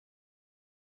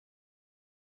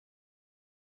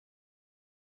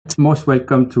Most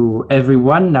welcome to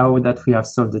everyone now that we have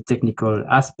solved the technical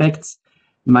aspects.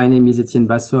 My name is Etienne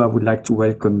BASSOT. I would like to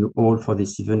welcome you all for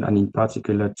this event, and in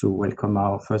particular to welcome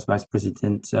our first Vice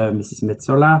President, Mrs.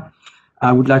 METSOLA.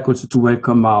 I would like also to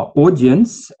welcome our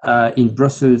audience in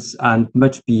Brussels and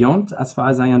much beyond, as far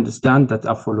as I understand, that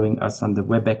are following us on the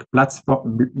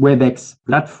WebEx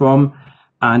platform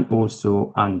and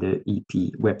also on the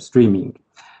EP web streaming.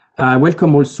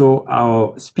 Welcome also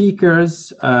our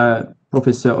speakers,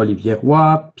 Professor Olivier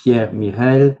ROY, Pierre,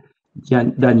 MIREL,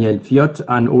 Daniel FIOTT,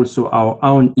 and also our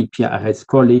own EPRS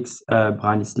colleagues,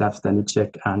 Branislav,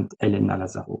 STANICEK, and Elena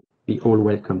Lazaro. Be all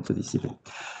welcome to this event.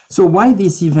 So why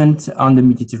this event on the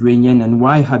Mediterranean and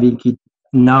why having it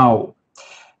now?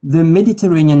 The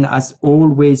Mediterranean has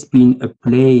always been a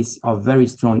place of very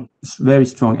strong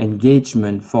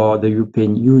engagement for the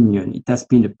European Union. It has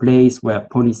been a place where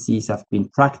policies have been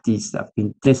practiced, have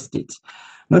been tested,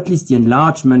 not least the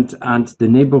enlargement and the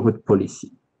neighborhood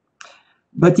policy.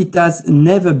 But it has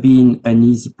never been an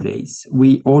easy place.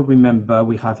 We all remember,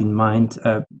 we have in mind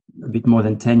a bit more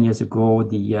than 10 years ago,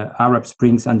 the Arab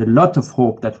Springs and a lot of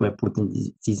hope that were put in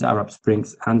these Arab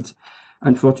Springs. And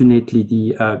unfortunately,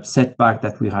 the setback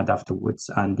that we had afterwards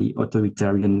and the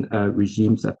authoritarian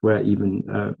regimes that were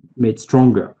even made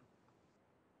stronger.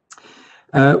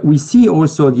 We see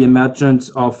also the emergence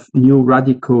of new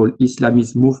radical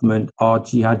Islamist movement or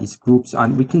jihadist groups,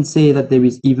 and we can say that there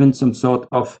is even some sort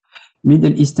of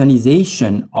Middle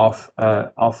Easternization of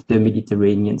the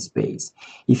Mediterranean space.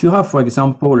 If you have, for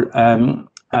example,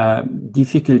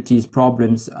 difficulties,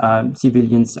 problems,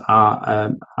 civilians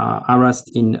are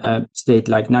harassed in a state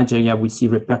like Nigeria, we see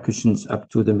repercussions up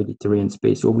to the Mediterranean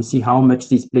space. So we see how much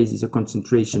this place is a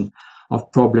concentration of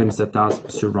problems that are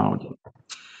surrounding.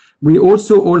 We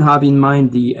also all have in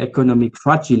mind the economic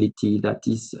fragility that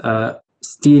is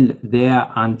still there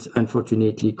and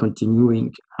unfortunately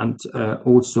continuing, and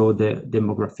also the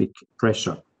demographic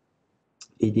pressure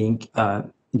leading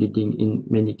in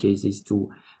many cases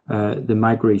to the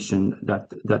migration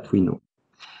that we know.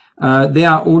 There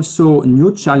are also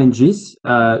new challenges,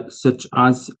 such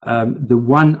as the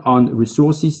one on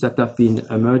resources that have been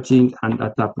emerging and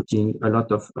that are putting a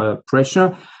lot of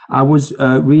pressure. I was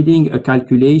reading a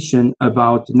calculation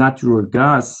about natural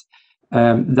gas,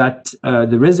 that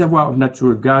the reservoir of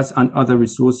natural gas and other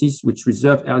resources, which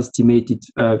reserve are estimated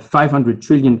 500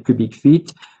 trillion cubic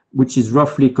feet, which is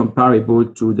roughly comparable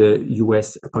to the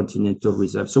US continental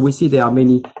reserve. So we see there are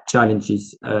many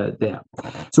challenges there.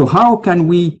 So how can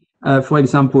we, for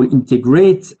example,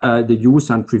 integrate the youth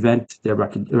and prevent their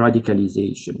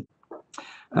radicalization?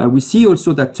 We see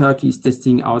also that Turkey is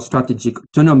testing our strategic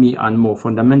autonomy and more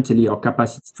fundamentally our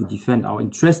capacity to defend our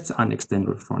interests and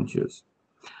external frontiers.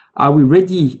 Are we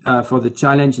ready for the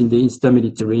challenge in the Eastern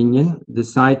Mediterranean, the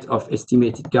site of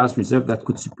estimated gas reserve that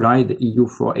could supply the EU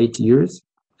for 8 years?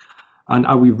 And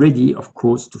are we ready, of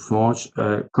course, to forge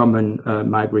a common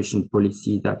migration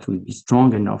policy that will be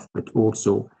strong enough, but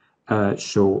also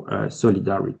show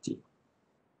solidarity?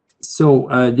 So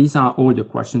these are all the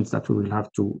questions that we will have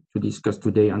to discuss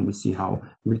today, and we see how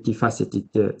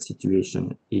multifaceted the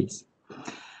situation is.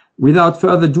 Without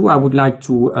further ado, I would like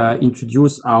to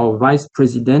introduce our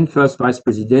first Vice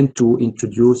President, to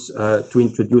introduce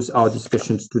our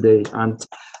discussions today. And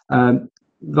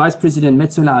Vice President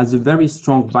METSOLA has a very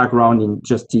strong background in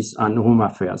justice and home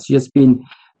affairs. She has been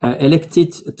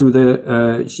elected to the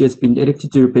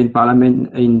European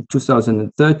Parliament in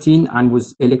 2013 and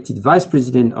was elected Vice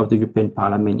President of the European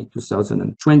Parliament in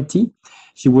 2020.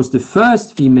 She was the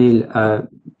first female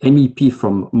MEP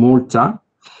from Malta.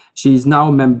 She is now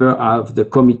a member of the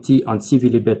Committee on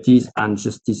Civil Liberties and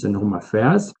Justice and Home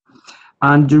Affairs.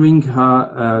 And during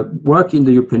her work in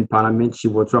the European Parliament, she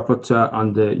was rapporteur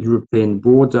on the European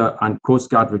Border and Coast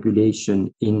Guard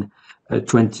Regulation in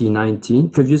 2019.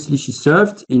 Previously, she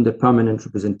served in the permanent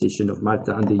representation of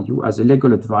Malta and the EU as a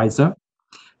legal advisor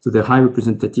to the High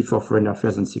Representative for Foreign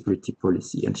Affairs and Security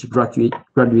Policy. And she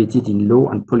graduated in law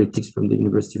and politics from the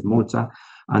University of Malta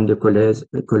and the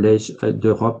Collège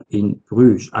d'Europe in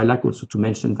Bruges. I like also to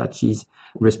mention that she's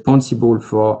responsible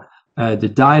for the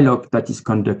dialogue that is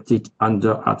conducted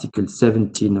under Article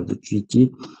 17 of the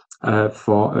treaty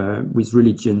with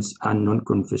religions and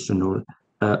non-confessional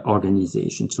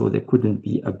organizations. So there couldn't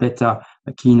be a better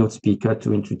keynote speaker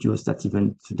to introduce that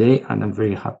event today, and I'm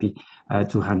very happy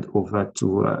to hand over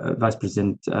to Vice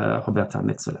President Roberta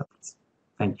METSOLA.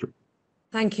 Thank you.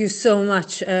 Thank you so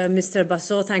much, Mr.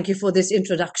 BASSOT. Thank you for this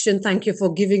introduction. Thank you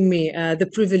for giving me the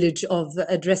privilege of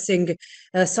addressing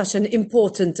such an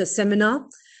important seminar.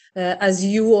 As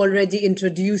you already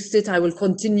introduced it, I will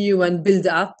continue and build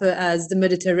up as the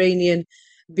Mediterranean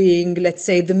being, let's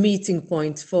say, the meeting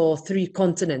point for three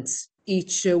continents,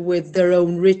 each with their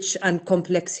own rich and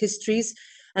complex histories.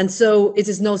 And so it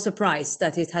is no surprise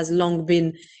that it has long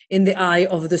been in the eye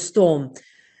of the storm.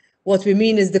 What we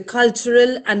mean is the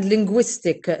cultural and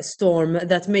linguistic storm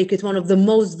that make it one of the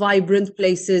most vibrant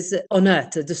places on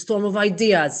earth, the storm of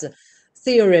ideas,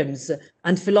 theorems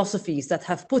and philosophies that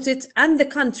have put it and the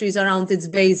countries around its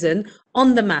basin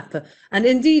on the map. And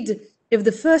indeed, if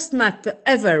the first map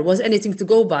ever was anything to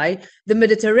go by, the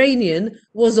Mediterranean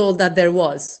was all that there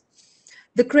was.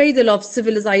 The cradle of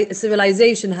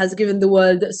civilization has given the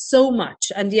world so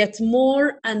much, and yet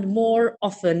more and more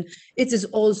often it is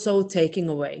also taking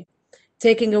away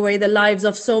the lives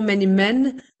of so many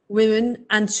men, women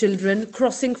and children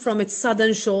crossing from its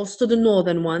southern shores to the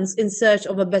northern ones in search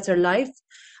of a better life,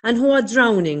 and who are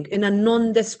drowning in a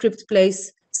nondescript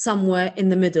place somewhere in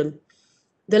the middle.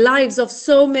 The lives of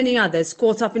so many others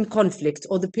caught up in conflict,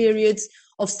 or the periods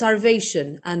of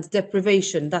starvation and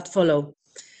deprivation that follow.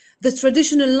 The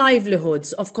traditional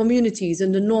livelihoods of communities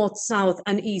in the north, south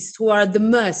and east who are at the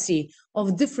mercy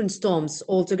of different storms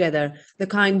altogether, the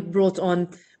kind brought on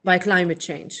by climate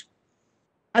change.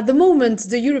 At the moment,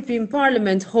 the European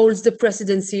Parliament holds the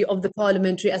presidency of the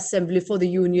Parliamentary Assembly for the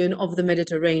Union of the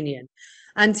Mediterranean.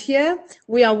 And here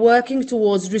we are working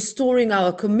towards restoring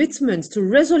our commitment to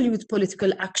resolute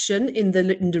political action in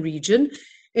the region,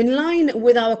 in line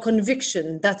with our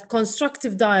conviction that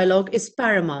constructive dialogue is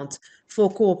paramount for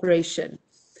cooperation.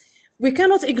 We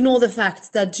cannot ignore the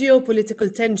fact that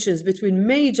geopolitical tensions between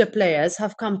major players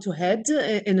have come to head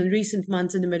in recent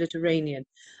months in the Mediterranean,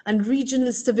 and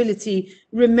regional stability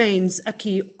remains a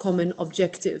key common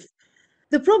objective.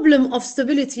 The problem of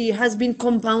stability has been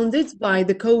compounded by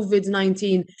the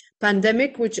COVID-19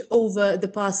 pandemic, which over the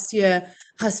past year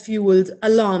has fueled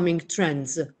alarming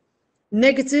trends.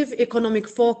 Negative economic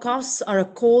forecasts are a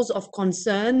cause of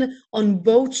concern on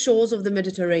both shores of the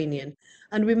Mediterranean,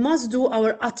 and we must do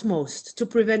our utmost to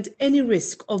prevent any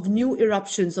risk of new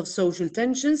eruptions of social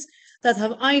tensions that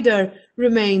have either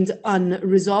remained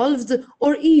unresolved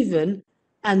or even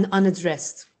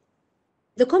unaddressed.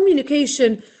 The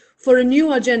communication for a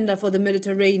new agenda for the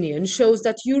Mediterranean shows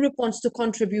that Europe wants to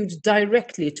contribute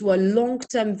directly to a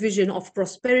long-term vision of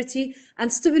prosperity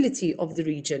and stability of the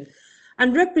region,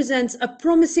 and represents a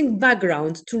promising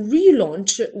background to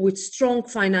relaunch with strong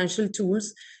financial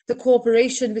tools the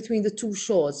cooperation between the two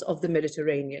shores of the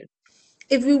Mediterranean.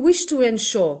 If we wish to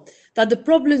ensure that the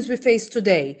problems we face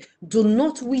today do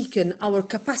not weaken our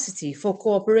capacity for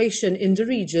cooperation in the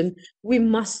region, we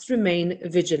must remain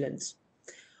vigilant.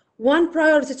 One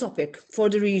priority topic for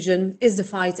the region is the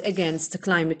fight against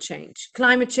climate change.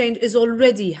 Climate change is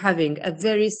already having a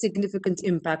very significant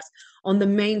impact on the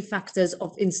main factors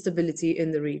of instability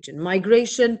in the region: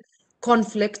 migration,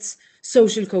 conflicts,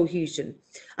 social cohesion.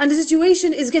 And the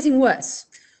situation is getting worse.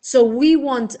 So we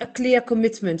want a clear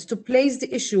commitment to place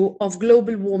the issue of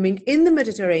global warming in the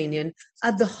Mediterranean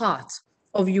at the heart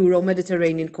of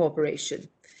Euro-Mediterranean cooperation.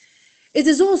 It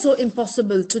is also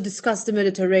impossible to discuss the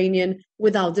Mediterranean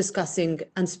without discussing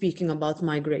and speaking about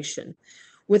migration,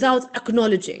 without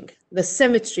acknowledging the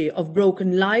symmetry of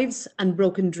broken lives and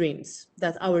broken dreams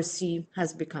that our sea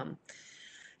has become.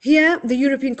 Here, the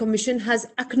European Commission has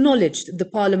acknowledged the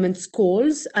Parliament's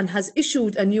calls and has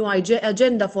issued a new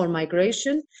agenda for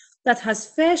migration that has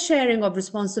fair sharing of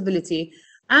responsibility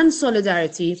and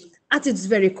solidarity at its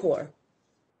very core.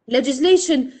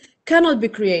 Legislation cannot be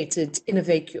created in a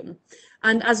vacuum.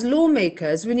 And as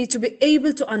lawmakers, we need to be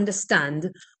able to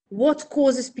understand what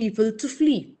causes people to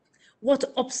flee, what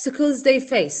obstacles they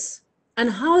face, and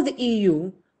how the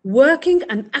EU, working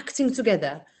and acting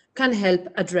together, can help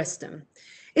address them.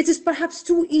 It is perhaps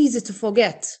too easy to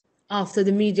forget, after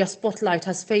the media spotlight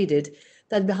has faded,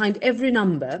 that behind every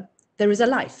number, there is a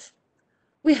life.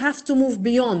 We have to move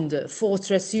beyond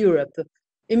Fortress Europe.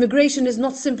 Immigration is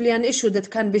not simply an issue that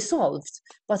can be solved,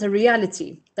 but a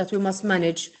reality that we must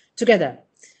manage together.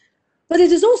 But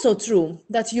it is also true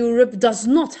that Europe does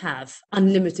not have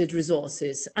unlimited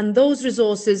resources, and those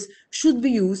resources should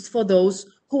be used for those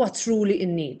who are truly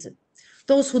in need.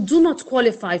 Those who do not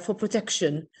qualify for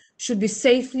protection should be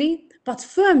safely but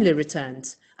firmly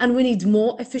returned, and we need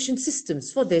more efficient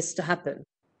systems for this to happen.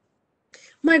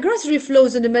 Migratory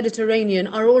flows in the Mediterranean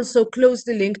are also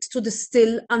closely linked to the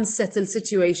still unsettled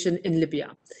situation in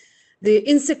Libya. The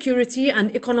insecurity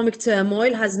and economic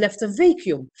turmoil has left a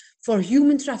vacuum for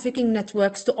human trafficking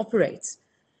networks to operate.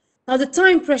 Now, the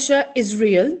time pressure is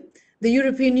real. The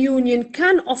European Union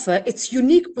can offer its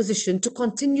unique position to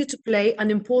continue to play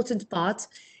an important part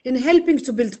in helping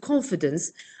to build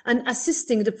confidence and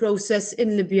assisting the process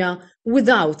in Libya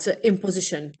without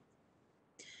imposition.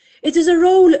 It is a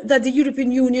role that the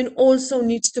European Union also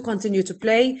needs to continue to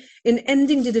play in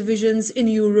ending the divisions in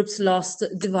Europe's last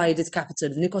divided capital,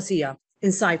 Nicosia,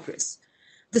 in Cyprus.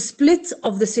 The split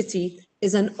of the city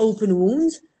is an open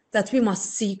wound that we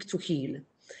must seek to heal.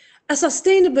 A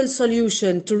sustainable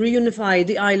solution to reunify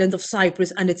the island of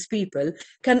Cyprus and its people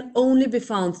can only be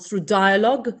found through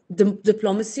dialogue,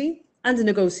 diplomacy, and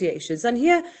negotiations. And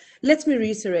here, let me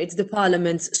reiterate the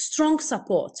Parliament's strong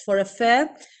support for a fair,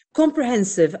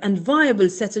 comprehensive and viable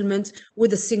settlement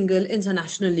with a single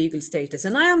international legal status.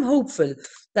 And I am hopeful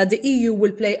that the EU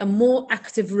will play a more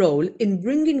active role in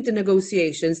bringing the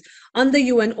negotiations under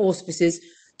UN auspices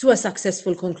to a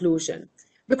successful conclusion.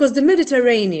 Because the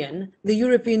Mediterranean, the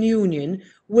European Union,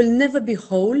 will never be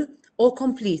whole or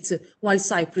complete while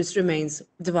Cyprus remains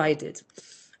divided.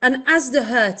 And as the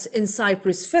hurt in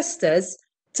Cyprus festers,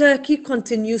 Turkey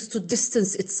continues to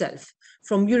distance itself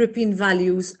from European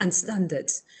values and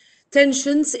standards.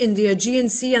 Tensions in the Aegean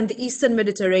Sea and the Eastern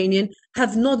Mediterranean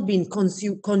have not been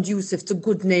conducive to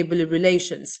good neighbourly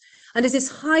relations, and it is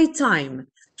high time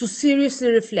to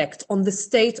seriously reflect on the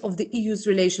state of the EU's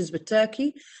relations with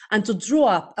Turkey and to draw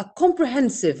up a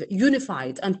comprehensive,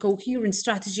 unified and coherent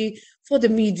strategy for the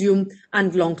medium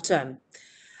and long term.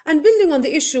 And building on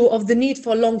the issue of the need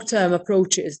for long-term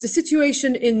approaches, the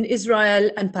situation in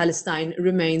Israel and Palestine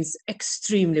remains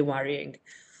extremely worrying.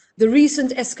 The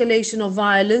recent escalation of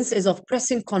violence is of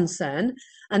pressing concern,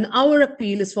 and our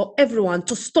appeal is for everyone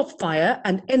to stop fire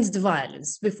and end the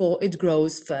violence before it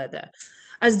grows further.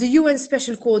 As the UN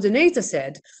Special Coordinator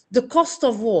said, the cost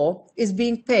of war is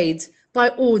being paid by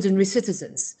ordinary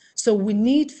citizens, so we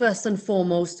need first and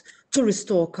foremost to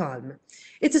restore calm.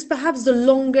 It is perhaps the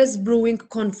longest brewing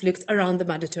conflict around the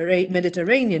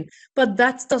Mediterranean, but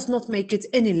that does not make it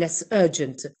any less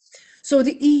urgent. So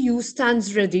the EU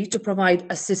stands ready to provide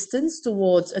assistance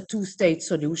towards a two-state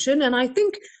solution, and I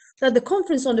think that the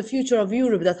Conference on the Future of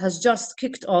Europe that has just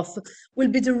kicked off will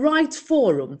be the right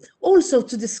forum also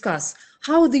to discuss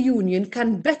how the Union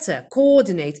can better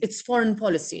coordinate its foreign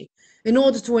policy in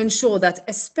order to ensure that,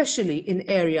 especially in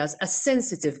areas as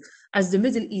sensitive as the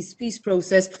Middle East peace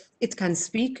process, it can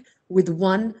speak with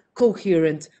one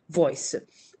coherent voice.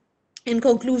 In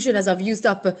conclusion, as I've used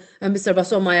up Mr.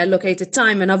 BASSOT, my allocated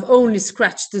time, and I've only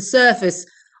scratched the surface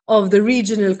of the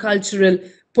regional, cultural,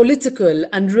 political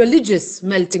and religious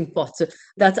melting pot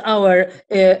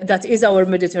that is our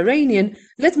Mediterranean,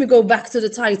 let me go back to the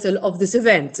title of this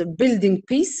event, Building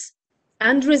Peace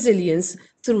and Resilience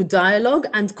through Dialogue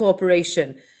and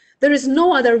Cooperation. There is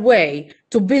no other way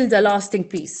to build a lasting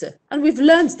peace, and we've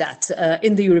learned that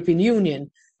in the European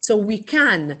Union. So we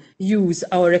can use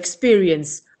our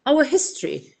experience, our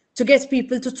history, to get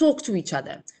people to talk to each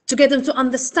other, to get them to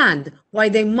understand why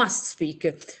they must speak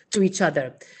to each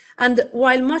other. And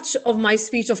while much of my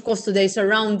speech, of course, today is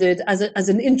surrounded as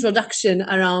an introduction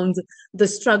around the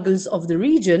struggles of the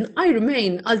region, I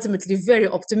remain ultimately very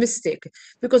optimistic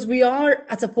because we are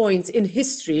at a point in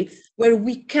history where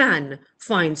we can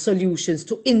find solutions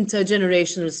to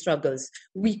intergenerational struggles.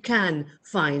 We can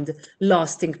find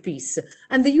lasting peace.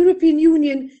 And the European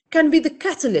Union can be the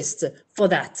catalyst for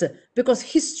that because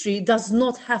history does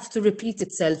not have to repeat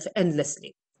itself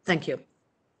endlessly. Thank you.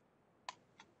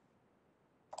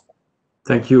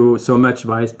 Thank you so much,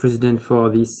 Vice President, for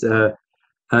this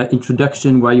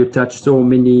introduction where you touched so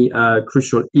many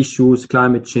crucial issues,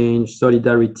 climate change,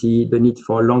 solidarity, the need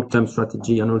for a long-term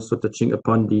strategy, and also touching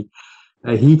upon the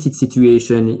heated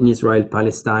situation in Israel,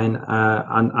 Palestine,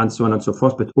 and so on and so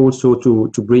forth, but also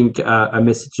to bring a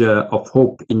message of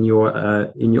hope in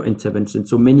your intervention.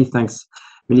 So many thanks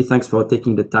for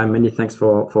taking the time. Many thanks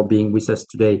for being with us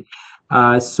today.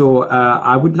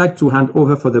 I would like to hand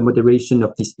over for the moderation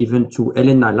of this event to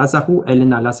Elena Lazaru.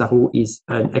 Elena Lazaru is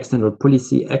an external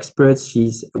policy expert.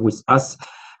 She's with us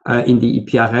in the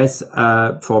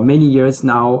EPRS for many years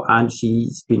now, and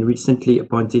she's been recently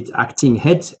appointed acting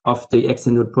head of the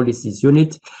External Policies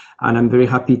Unit. And I'm very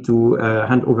happy to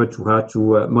hand over to her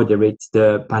to moderate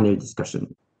the panel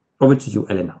discussion. Over to you,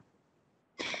 Elena.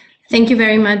 Thank you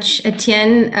very much,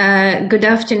 Etienne. Good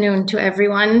afternoon to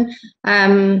everyone.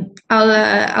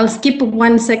 I'll skip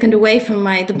 1 second away from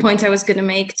the point I was going to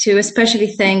make to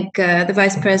especially thank the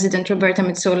Vice President, Roberta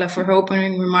METSOLA, for her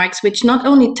opening remarks, which not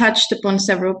only touched upon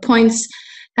several points,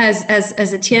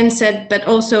 as Etienne said, but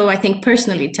also I think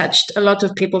personally touched a lot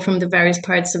of people from the various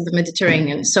parts of the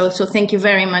Mediterranean. So thank you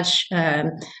very much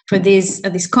for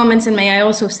these comments, and may I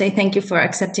also say thank you for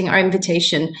accepting our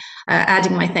invitation,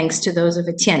 adding my thanks to those of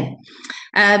Etienne.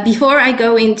 Before I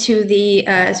go into the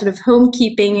sort of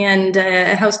homekeeping and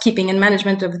housekeeping and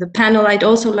management of the panel, I'd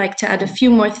also like to add a few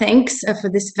more thanks for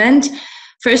this event.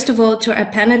 First of all, to our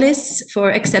panelists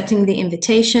for accepting the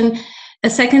invitation.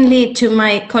 Secondly, to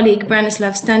my colleague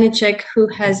Branislav STANICEK, who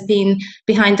has been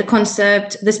behind the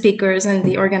concept, the speakers, and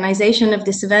the organization of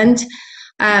this event.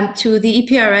 To the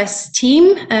EPRS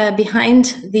team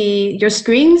behind your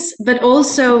screens, but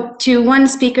also to one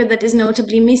speaker that is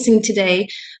notably missing today,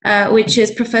 which is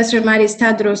Professor Maris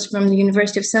Tadros from the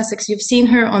University of Sussex. You've seen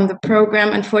her on the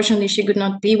program. Unfortunately, she could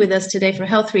not be with us today for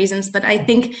health reasons, but I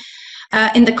think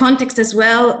in the context as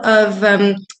well of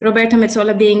Roberta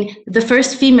METSOLA being the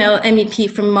first female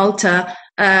MEP from Malta,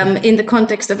 in the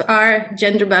context of our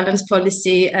gender balance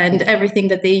policy and everything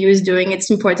that the EU is doing, it's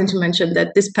important to mention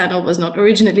that this panel was not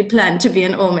originally planned to be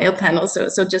an all-male panel.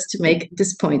 So just to make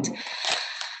this point.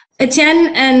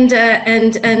 Etienne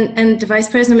and Vice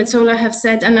President METSOLA have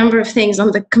said a number of things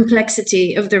on the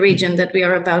complexity of the region that we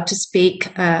are about to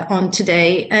speak on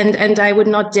today, and I would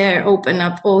not dare open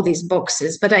up all these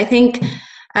boxes, but I think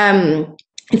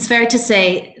it's fair to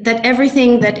say that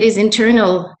everything that is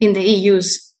internal in the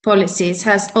EU's policies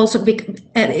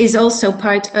is also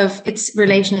part of its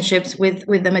relationships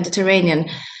with the Mediterranean.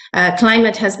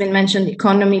 Climate has been mentioned,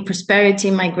 economy,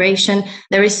 prosperity, migration.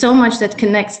 There is so much that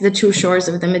connects the two shores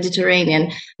of the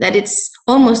Mediterranean that it's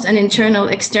almost an internal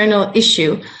external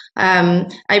issue.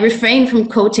 I refrain from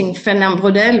quoting Fernand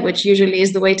Braudel, which usually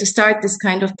is the way to start this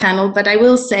kind of panel, but I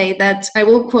will say that I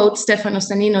will quote Stefano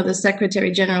Sannino, the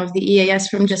Secretary General of the EAS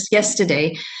from just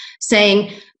yesterday, saying,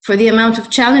 "For the amount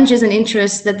of challenges and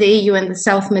interests that the EU and the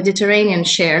South Mediterranean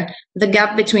share, the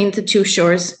gap between the two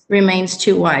shores remains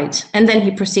too wide." And then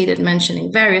he proceeded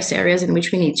mentioning various areas in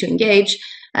which we need to engage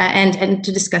and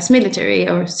to discuss military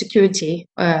or security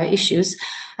issues.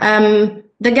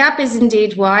 The gap is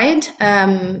indeed wide.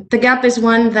 The gap is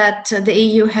one that the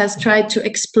EU has tried to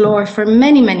explore for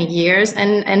many, many years,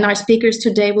 and our speakers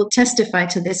today will testify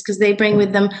to this because they bring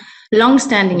with them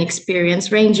long-standing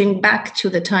experience ranging back to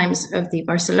the times of the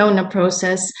Barcelona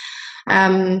process.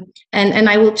 And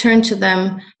I will turn to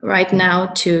them right now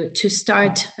to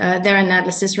start their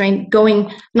analysis, going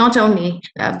not only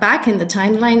back in the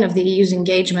timeline of the EU's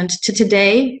engagement to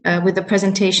today with the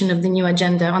presentation of the new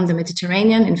agenda on the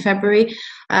Mediterranean in February,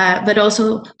 but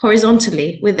also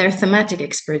horizontally with their thematic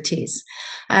expertise.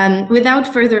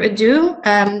 Without further ado,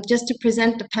 just to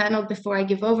present the panel before I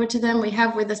give over to them, we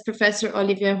have with us Professor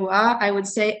Olivier ROY, I would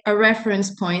say a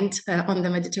reference point on the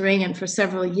Mediterranean for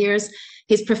several years.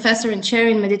 He's professor and chair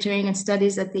in Mediterranean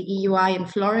Studies at the EUI in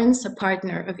Florence, a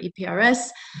partner of EPRS,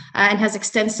 and has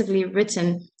extensively written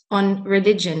on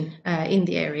religion in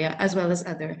the area, as well as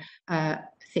other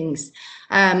things.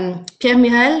 Pierre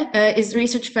MIREL is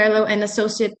research fellow and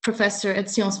associate professor at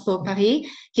Sciences Po Paris.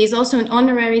 He's also an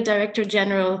honorary director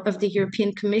general of the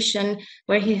European Commission,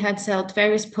 where he has held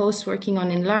various posts working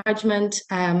on enlargement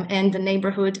and the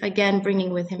neighborhood, again,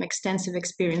 bringing with him extensive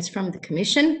experience from the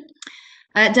Commission.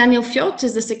 Daniel FIOTT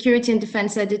is the Security and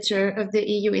Defense Editor of the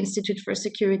EU Institute for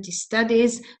Security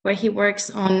Studies, where he works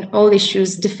on all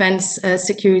issues defense,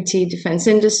 security, defense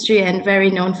industry, and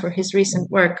very known for his recent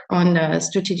work on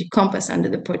strategic compass under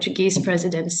the Portuguese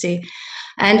presidency.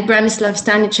 And Branislav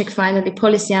STANICEK, finally,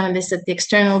 policy analyst at the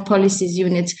External Policies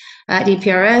Unit at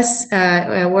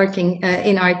EPRS, working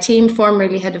in our team,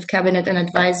 formerly head of cabinet and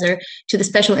advisor to the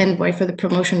special envoy for the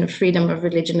promotion of freedom of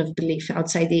religion of belief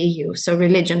outside the EU. So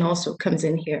religion also comes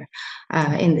in here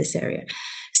in this area.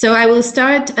 So I will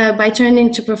start by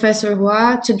turning to Professor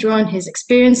ROY to draw on his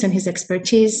experience and his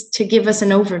expertise to give us an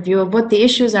overview of what the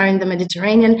issues are in the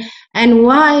Mediterranean and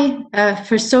why,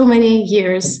 for so many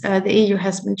years, the EU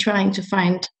has been trying to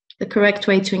find the correct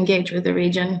way to engage with the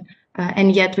region,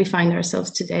 and yet we find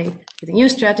ourselves today with a new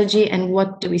strategy, and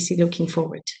what do we see looking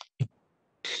forward?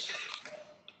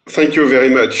 Thank you very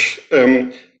much.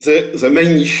 The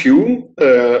main issue,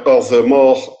 or the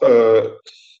more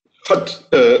hot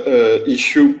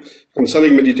issue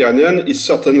concerning Mediterranean is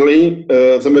certainly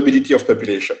the mobility of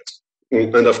populations,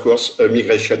 and of course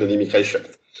migration and immigration.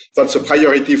 That's a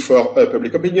priority for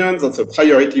public opinion, that's a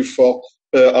priority for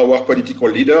our political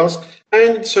leaders,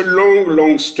 and it's a long,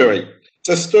 long story.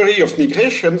 The story of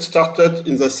migration started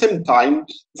in the same time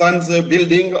than the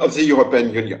building of the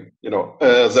European Union,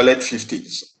 the late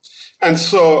 50s. And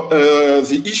so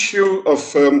the issue of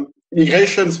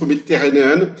migration through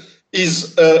Mediterranean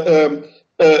is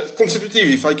constitutive,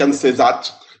 if I can say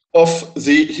that, of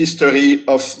the history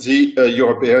of the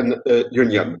European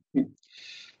Union.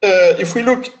 If we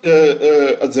look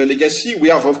at the legacy, we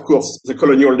have, of course, the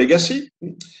colonial legacy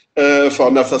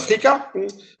for North Africa,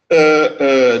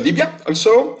 Libya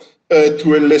also,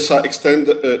 to a lesser extent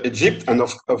Egypt, and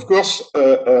of course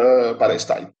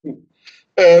Palestine.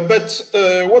 But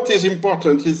what is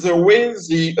important is the way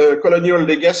the colonial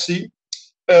legacy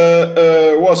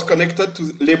was connected to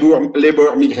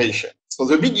labor migration. So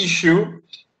the big issue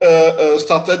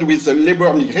started with the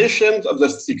labor migration of the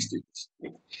 60s.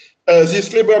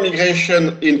 This labor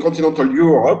migration in continental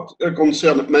Europe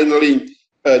concerned mainly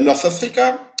North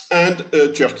Africa and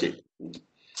Turkey.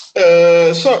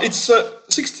 So it's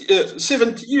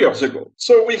 70 years ago.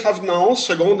 So we have now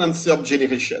second and third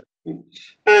generation.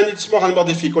 And it's more and more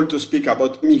difficult to speak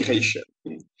about migration.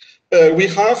 We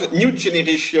have new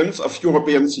generations of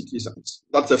European citizens.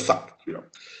 That's a fact. You know.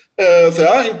 They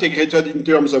are integrated in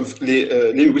terms of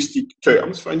linguistic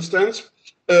terms, for instance,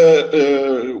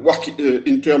 work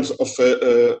in terms of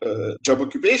job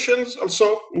occupations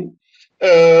also,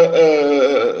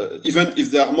 even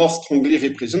if they are more strongly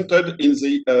represented in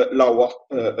the lower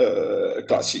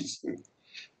classes.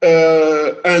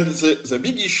 And the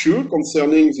big issue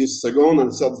concerning this second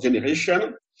and third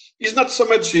generation is not so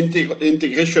much the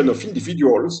integration of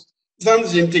individuals than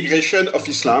the integration of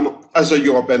Islam as a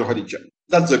European religion.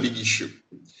 That's the big issue.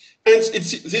 And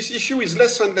this issue is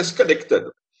less and less connected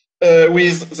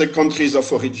with the countries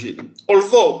of origin.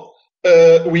 Although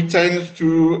we tend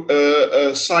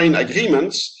to sign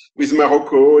agreements with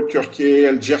Morocco, Turkey,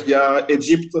 Algeria,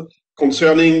 Egypt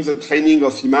concerning the training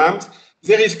of imams,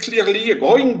 there is clearly a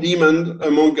growing demand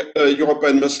among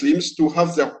European Muslims to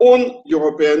have their own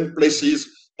European places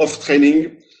of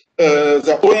training,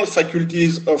 their own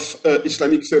faculties of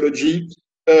Islamic theology,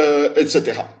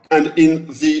 etc., and in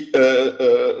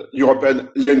the European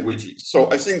languages. So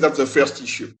I think that's the first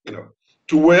issue, you know,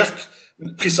 to work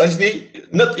precisely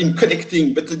not in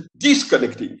connecting, but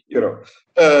disconnecting, you know,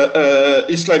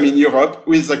 Islam in Europe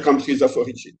with the countries of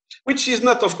origin, which is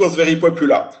not, of course, very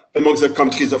popular among the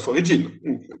countries of origin.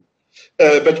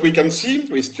 But we can see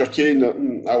with Turkey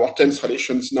in our tense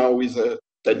relations now with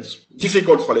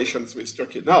difficult relations with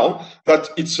Turkey now, that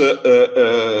it's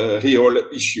a real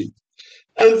issue.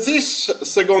 And this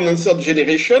second and third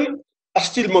generation are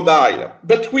still mobile,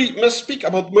 but we must speak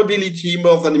about mobility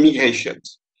more than immigration.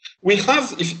 We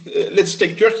have, let's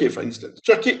take Turkey, for instance.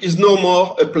 Turkey is no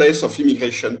more a place of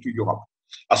immigration to Europe,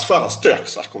 as far as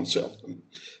Turks are concerned.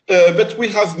 But we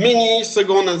have many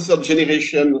second and third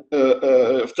generation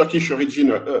of Turkish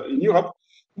origin in Europe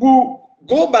who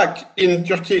go back in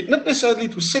Turkey, not necessarily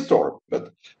to settle,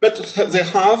 but they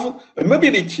have a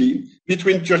mobility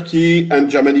between Turkey and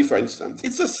Germany, for instance.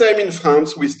 It's the same in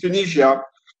France with Tunisia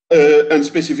and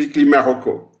specifically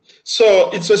Morocco.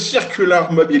 So it's a circular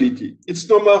mobility. It's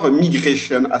no more a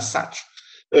migration as such.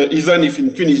 Even if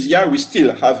in Tunisia, we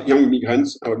still have young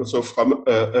migrants also from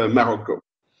Morocco.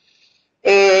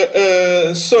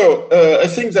 So I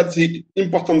think that the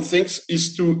important thing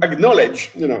is to acknowledge,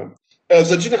 you know,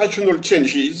 the generational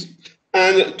changes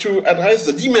and to address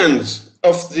the demands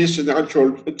of these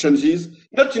generational changes,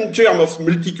 not in terms of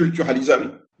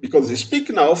multiculturalism, because they speak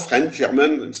now French,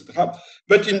 German, etc.,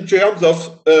 but in terms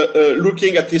of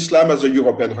looking at Islam as a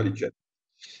European religion.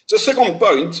 The second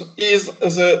point is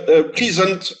the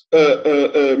present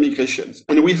migrations.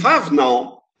 And we have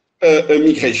now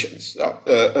migrations,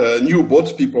 new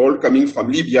boat people coming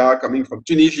from Libya, coming from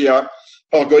Tunisia,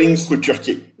 or going through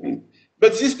Turkey.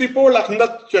 But these people are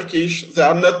not Turkish, they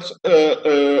are not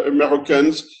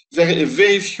Moroccans,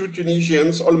 very few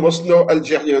Tunisians, almost no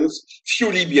Algerians,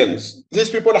 few Libyans.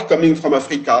 These people are coming from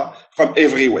Africa, from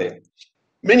everywhere.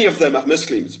 Many of them are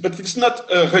Muslims, but it's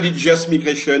not a religious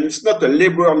migration, it's not a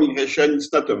labor migration,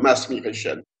 it's not a mass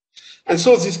migration. And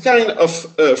so this kind of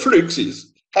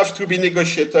fluxes have to be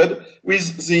negotiated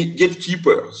with the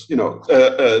gatekeepers, you know,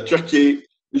 Turkey,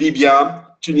 Libya,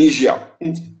 Tunisia,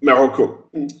 Morocco.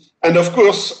 And of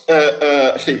course,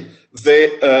 they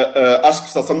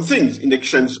ask for some things in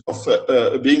exchange of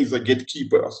being the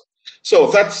gatekeepers.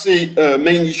 So that's the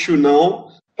main issue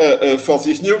now for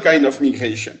this new kind of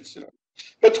migrations. You know.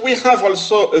 But we have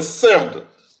also a third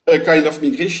kind of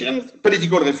migration,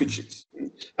 political refugees.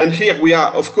 And here we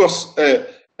are, of course,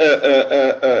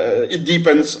 it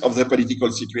depends on the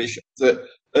political situation. The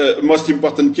most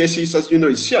important cases, as you know,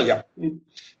 is Syria.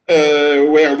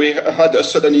 Where we had a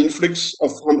sudden influx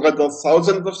of hundreds of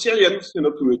thousands of Syrians, you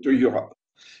know, to Europe.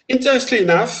 Interestingly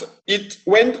enough, it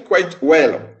went quite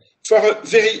well for a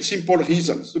very simple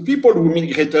reason. The people who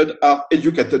migrated are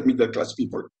educated middle-class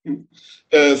people.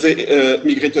 They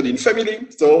migrated in family,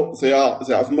 so they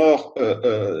have more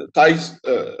ties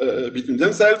between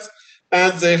themselves,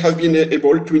 and they have been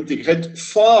able to integrate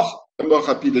far more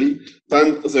rapidly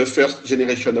than the first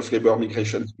generation of labor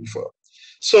migrations before.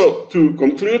 So to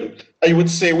conclude, I would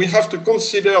say we have to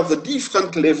consider the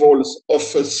different levels of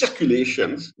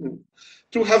circulations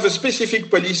to have a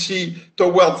specific policy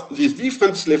towards this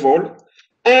different level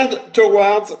and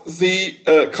towards the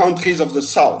countries of the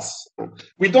South.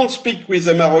 We don't speak with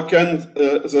the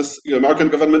Moroccan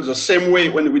government the same way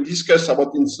when we discuss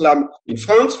about Islam in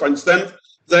France, for instance,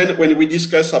 than when we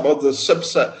discuss about the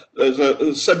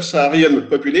sub-Saharan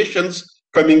populations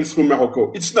coming through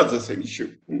Morocco. It's not the same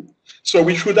issue. So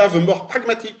we should have a more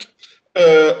pragmatic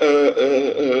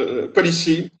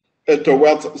policy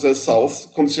towards the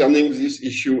south concerning this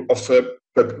issue of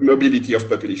mobility of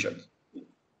population.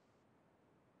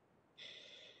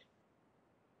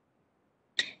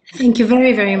 Thank you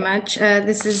very, very much.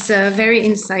 This is very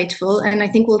insightful, and I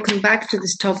think we'll come back to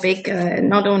this topic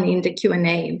not only in the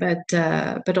Q&A,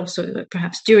 but also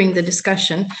perhaps during the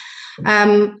discussion.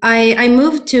 I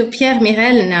move to Pierre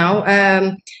MIREL now.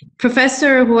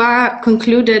 Professor ROY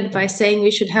concluded by saying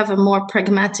we should have a more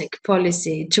pragmatic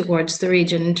policy towards the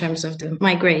region in terms of the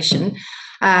migration.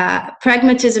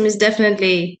 Pragmatism is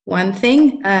definitely one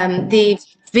thing. The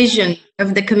vision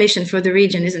of the Commission for the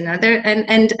region is another.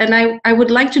 And I would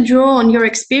like to draw on your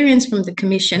experience from the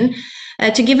Commission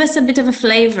to give us a bit of a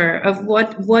flavor of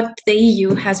what the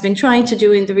EU has been trying to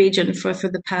do in the region for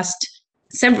the past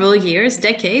several years,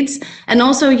 decades, and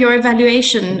also your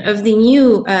evaluation of the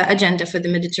new agenda for the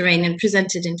Mediterranean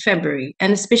presented in February,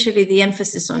 and especially the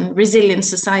emphasis on resilient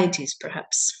societies,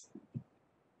 perhaps.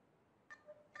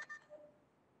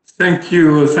 Thank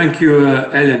you,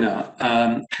 Elena.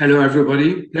 Hello,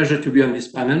 everybody. Pleasure to be on this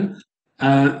panel.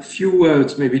 A few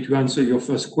words maybe to answer your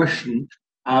first question,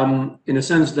 in a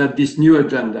sense that this new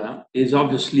agenda is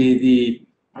obviously the,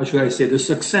 how should I say, the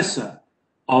successor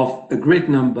of a great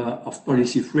number of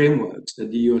policy frameworks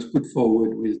that the EU has put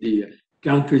forward with the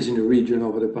countries in the region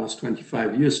over the past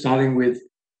 25 years, starting with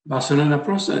Barcelona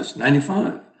process,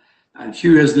 95. And a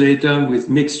few years later with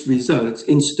mixed results,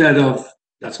 instead of,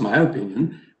 that's my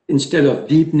opinion, instead of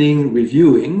deepening,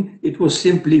 reviewing, it was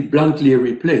simply bluntly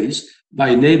replaced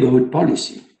by neighborhood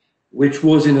policy, which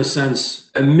was in a sense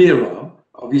a mirror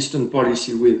of Eastern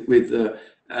policy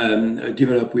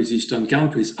developed with Eastern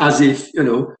countries, as if, you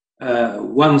know,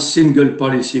 one single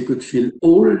policy could fit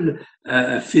all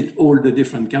the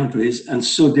different countries, and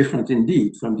so different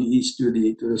indeed from the east to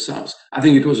the south. I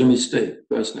think it was a mistake,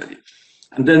 personally.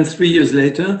 And then 3 years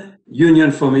later,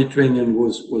 Union for Mediterranean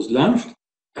was launched.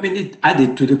 I mean, it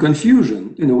added to the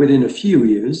confusion, you know, within a few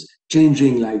years,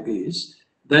 changing like this.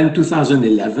 Then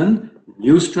 2011,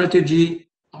 new strategy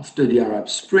after the Arab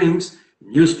Springs,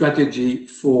 new strategy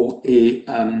for a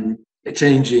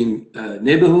changing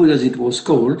neighborhood, as it was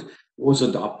called, was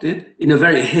adopted in a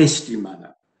very hasty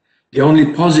manner. The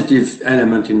only positive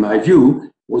element, in my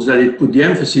view, was that it put the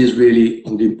emphasis really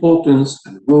on the importance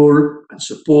and role and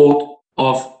support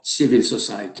of civil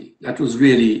society. That was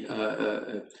really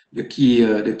the key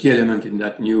element in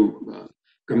that new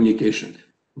communication.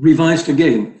 Revised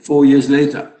again 4 years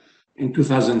later, in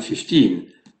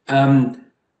 2015.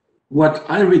 What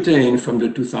I retain from the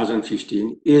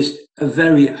 2015 is a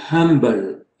very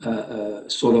humble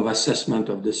sort of assessment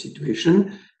of the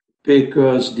situation,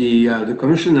 because the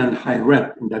Commission and High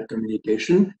Rep in that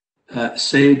communication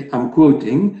said, I'm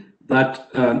quoting, that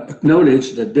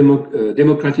acknowledge that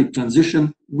democratic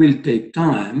transition will take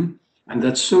time and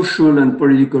that social and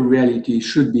political reality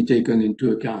should be taken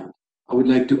into account. I would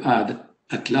like to add,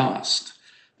 at last.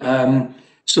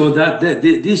 So that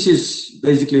this is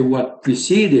basically what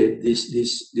preceded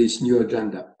this new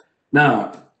agenda.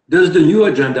 Now, does the new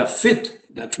agenda fit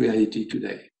that reality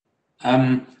today?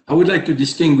 I would like to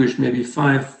distinguish maybe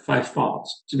five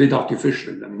parts. It's a bit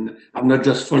artificial. I mean, I'm not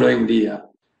just following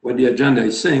what the agenda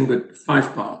is saying, but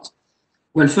 5 parts.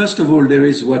 Well, first of all, there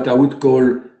is what I would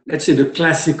call, let's say, the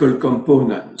classical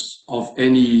components of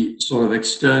any sort of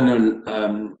external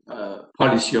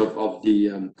policy of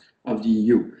the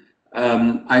EU.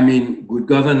 I mean, good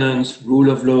governance, rule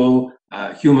of law,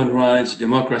 human rights,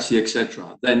 democracy,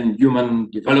 etc. Then human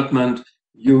development,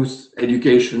 youth,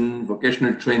 education,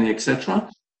 vocational training, etc.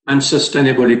 And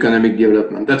sustainable economic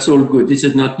development. That's all good. This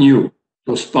is not new. It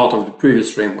was part of the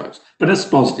previous frameworks. But that's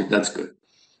positive, that's good.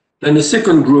 Then the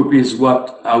second group is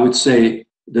what I would say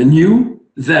the new,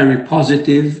 very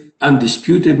positive,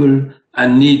 undisputable,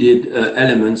 and needed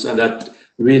elements, and that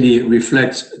really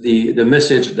reflects the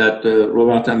message that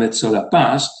Roberta METSOLA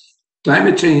passed.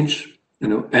 Climate change, you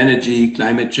know, energy,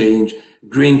 climate change,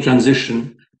 green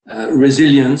transition,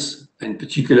 resilience, in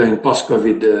particular in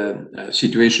post-COVID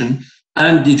situation,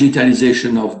 and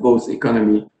digitalization of both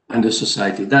economy and the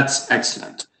society. That's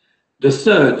excellent. The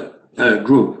third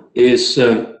group is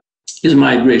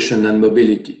migration and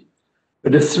mobility.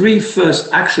 But the 3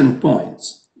 first action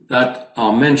points that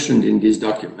are mentioned in this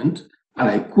document, and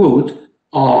I quote,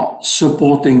 are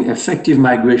supporting effective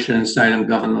migration and asylum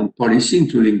government policy,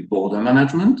 including border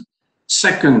management.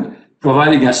 Second,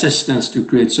 providing assistance to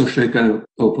create socioeconomic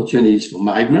opportunities for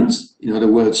migrants, in other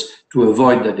words, to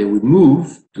avoid that they would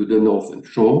move to the northern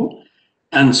shore.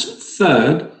 And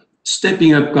third,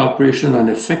 stepping up cooperation on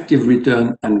effective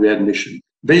return and readmission.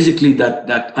 Basically,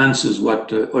 that answers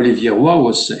what Olivier ROY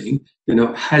was saying,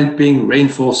 helping,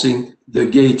 reinforcing the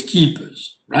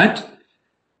gatekeepers, right?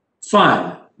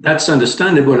 Fine, that's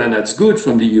understandable and that's good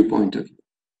from the EU point of view.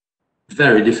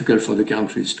 Very difficult for the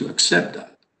countries to accept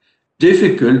that.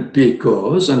 Difficult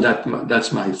because, and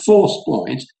that's my fourth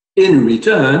point, in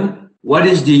return, what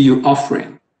is the EU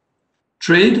offering?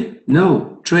 Trade?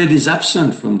 No, trade is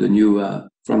absent from the new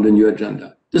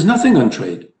agenda. There's nothing on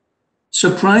trade.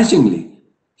 Surprisingly,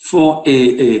 for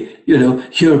a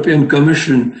European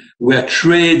Commission where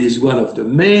trade is one of the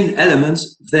main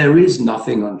elements, there is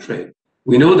nothing on trade.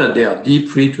 We know that there are deep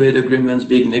free trade agreements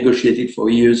being negotiated for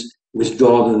years with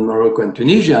Jordan, Morocco, and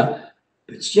Tunisia,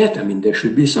 but yet, there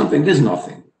should be something. There's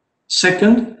nothing.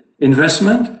 Second,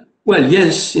 investment. Well,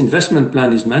 yes, investment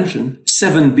plan is mentioned.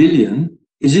 7 billion.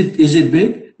 Is it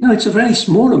big? No, it's a very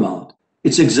small amount.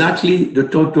 It's exactly the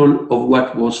total of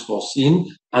what was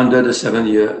foreseen under the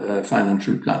 7-year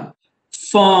financial plan.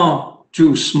 Far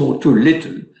too small, too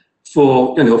little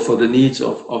for the needs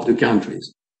of the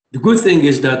countries. The good thing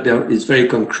is that there is very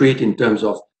concrete in terms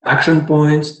of action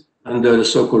points under the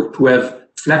so-called 12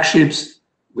 flagships,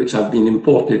 which have been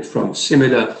imported from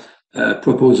similar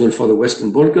proposal for the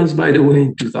Western Balkans, by the way,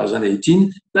 in 2018.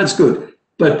 That's good.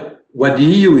 But what the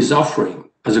EU is offering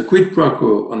as a quid pro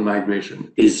quo on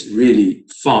migration is really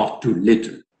far too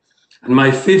little. And my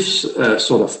fifth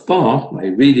sort of part, my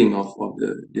reading of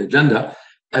the agenda,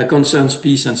 concerns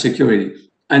peace and security.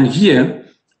 And here,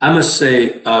 I must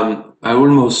say, I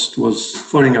almost was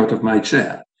falling out of my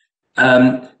chair.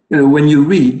 When you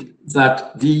read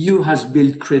that the EU has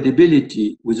built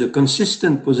credibility with a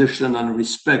consistent position on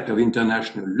respect of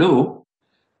international law,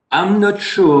 I'm not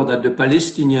sure that the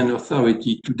Palestinian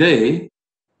Authority today,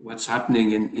 what's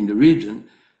happening in the region,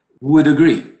 would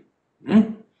agree.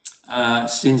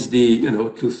 Since the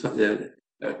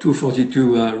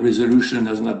 242 resolution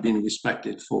has not been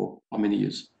respected for how many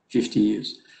years? 50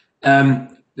 years.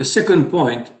 The second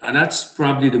point, and that's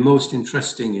probably the most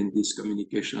interesting in this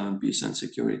communication on peace and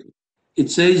security, it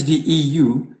says the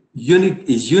EU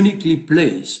is uniquely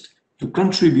placed to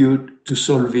contribute to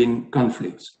solving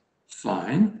conflicts.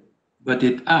 Fine, but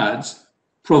it adds,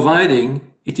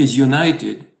 providing it is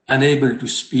united and able to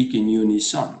speak in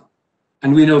unison.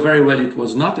 And we know very well it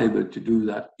was not able to do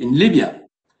that in Libya.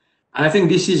 And I think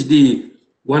this is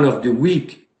one of the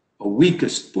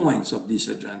weakest points of this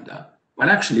agenda, but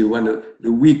actually one of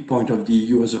the weak point of the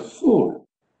EU as a whole,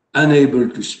 unable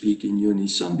to speak in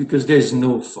unison because there's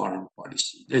no foreign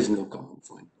policy, there's no common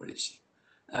foreign policy.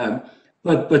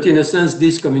 But in a sense,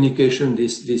 this communication,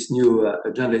 this new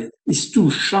agenda is too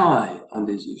shy on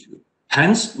this issue.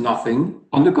 Hence, nothing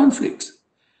on the conflict.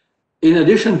 In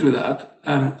addition to that,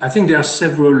 I think there are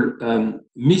several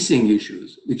missing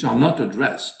issues which are not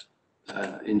addressed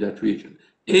in that region.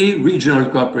 Regional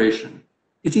cooperation.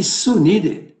 It is so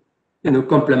needed.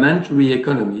 Complementary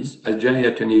economies,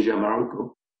 Algeria, Tunisia,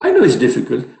 Morocco. I know it's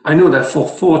difficult. I know that for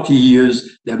 40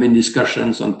 years, there have been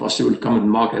discussions on possible common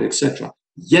market, etc.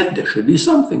 Yet there should be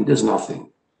something. There's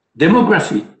nothing.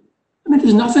 Demography.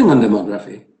 There's nothing on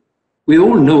demography. We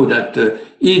all know that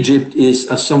Egypt is,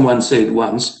 as someone said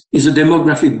once, is a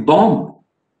demographic bomb.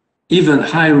 Even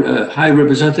High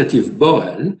Representative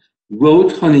Borrell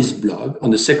wrote on his blog on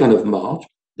the 2nd of March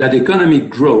that economic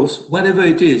growth, whatever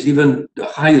it is, even the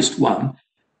highest one,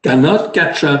 cannot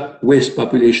catch up with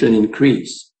population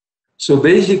increase. So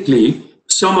basically,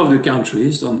 some of the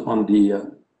countries on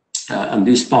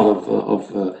this part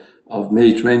of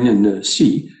Mediterranean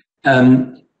Sea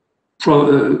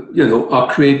are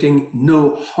creating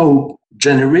no hope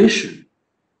generation.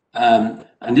 And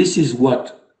this is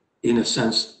what, in a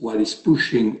sense, what is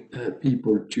pushing young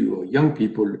people to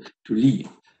leave.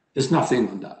 There's nothing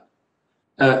on that.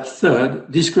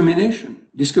 Third,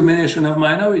 discrimination of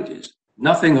minorities.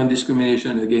 Nothing on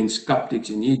discrimination against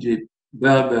Coptics in Egypt,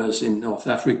 Berbers in North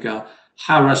Africa,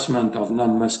 harassment of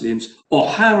non-Muslims, or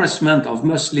harassment of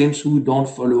Muslims who don't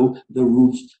follow the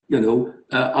rules,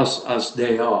 as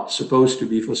they are supposed to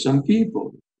be for some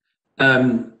people.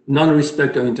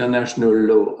 Non-respect of international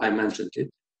law, I mentioned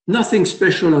it. Nothing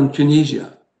special on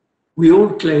Tunisia. We all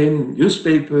claim,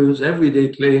 newspapers every day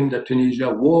claim that Tunisia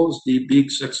was the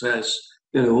big success,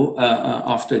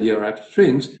 after the Arab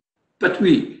Springs. But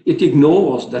it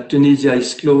ignores that Tunisia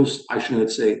is close, I should not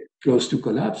say close to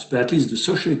collapse, but at least the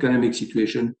socio-economic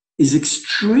situation is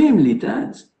extremely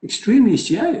tense, extremely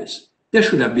serious. There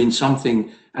should have been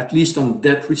something, at least on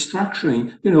debt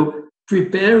restructuring,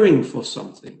 preparing for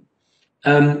something.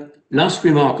 Last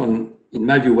remark on, in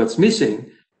my view, what's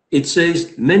missing. It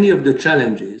says many of the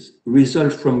challenges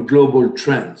result from global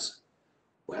trends.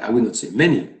 Well, I would not say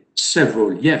many,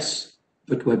 several, yes.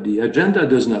 But what the agenda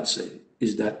does not say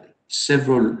is that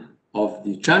several of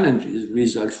the challenges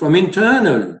result from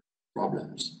internal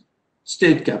problems.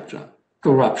 State capture,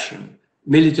 corruption,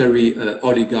 military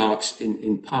oligarchs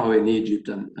in power in Egypt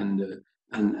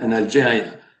and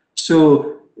Algeria.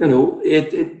 So,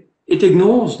 it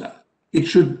ignores that. It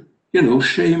should,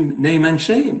 name and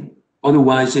shame.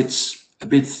 Otherwise, it's a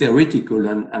bit theoretical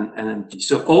and empty.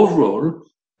 So overall,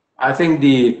 I think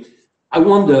I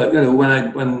wonder,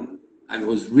 when I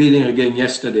was reading again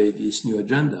yesterday this new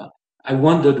agenda, I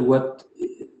wondered what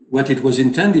it was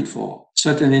intended for.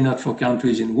 Certainly not for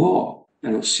countries in war.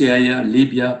 Syria,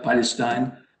 Libya,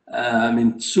 Palestine.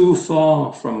 Too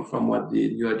far from what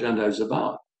the new agenda is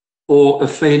about. Or a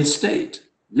failed state,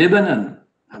 Lebanon.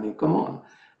 Come on.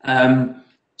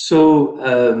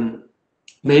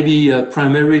 Maybe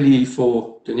primarily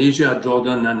for Tunisia,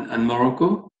 Jordan, and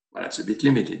Morocco. Well, that's a bit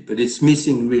limited, but it's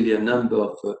missing really a number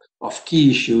of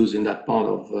key issues in that part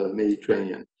of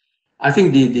Mediterranean. I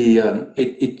think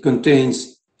it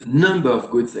contains a number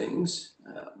of good things,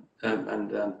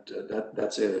 and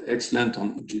that's excellent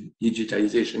on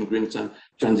digitalization, green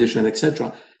transition,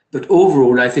 etc. But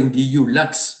overall, I think the EU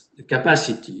lacks the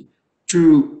capacity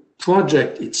to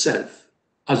project itself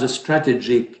as a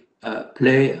strategic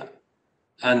player.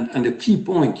 And the key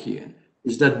point here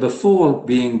is that before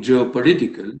being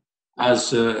geopolitical,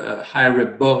 as High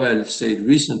Rep Borrell said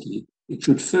recently, it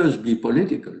should first be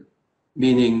political,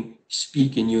 meaning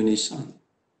speak in unison.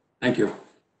 Thank you.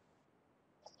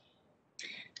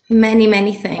 Many,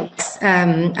 many thanks.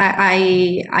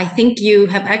 I think you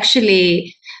have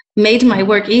actually made my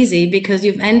work easy, because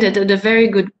you've ended at a very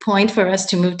good point for us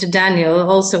to move to Daniel,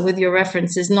 also with your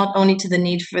references not only to the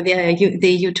need for the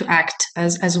EU to act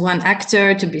as one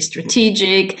actor, to be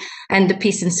strategic, and the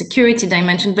peace and security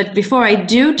dimension. But before I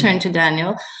do turn to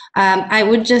Daniel, I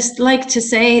would just like to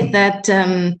say that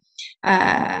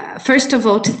first of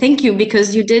all, to thank you,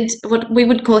 because you did what we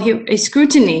would call here a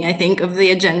scrutiny, I think, of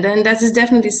the agenda, and that is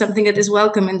definitely something that is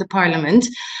welcome in the Parliament,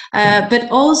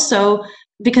 but also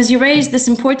because you raised this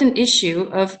important issue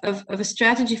of a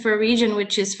strategy for a region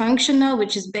which is functional,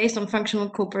 which is based on functional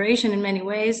cooperation in many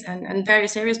ways and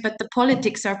various areas, but the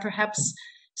politics are perhaps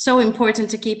so important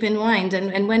to keep in mind.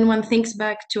 And when one thinks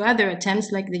back to other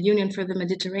attempts like the Union for the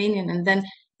Mediterranean, and then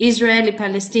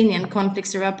Israeli-Palestinian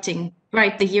conflicts erupting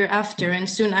right the year after, and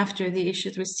soon after the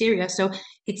issues with Syria. So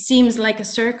it seems like a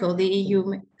circle, the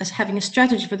EU as having a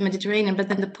strategy for the Mediterranean, but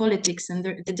then the politics and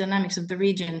the dynamics of the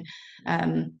region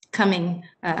coming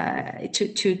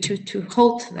to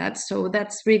halt that. So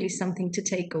that's really something to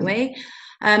take away.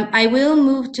 I will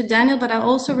move to Daniel, but I'll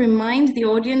also remind the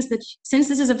audience that since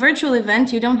this is a virtual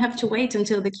event, you don't have to wait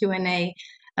until the Q&A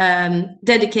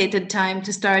dedicated time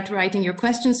to start writing your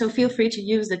questions. So feel free to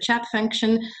use the chat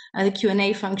function, the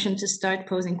Q&A function, to start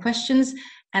posing questions.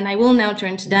 And I will now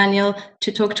turn to Daniel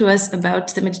to talk to us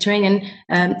about the Mediterranean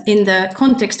in the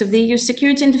context of the EU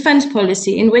security and defense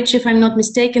policy, in which, if I'm not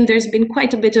mistaken, there's been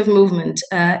quite a bit of movement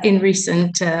in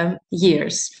recent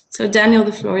years. So Daniel,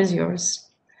 the floor is yours.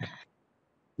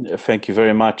 Thank you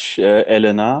very much,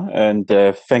 Elena, and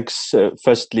thanks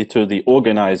firstly to the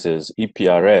organizers,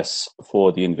 EPRS,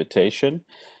 for the invitation.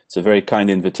 It's a very kind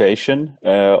invitation.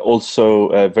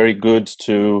 Also very good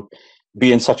to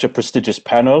be in such a prestigious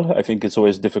panel. I think it's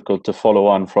always difficult to follow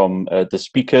on from the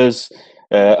speakers.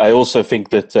 I also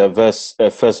think that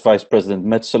First Vice President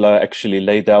METSOLA actually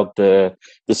laid out the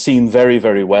scene very,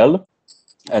 very well,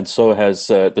 and so has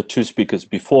the two speakers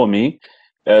before me.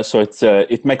 So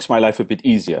it makes my life a bit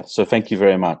easier. So thank you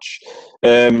very much.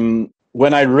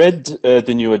 When I read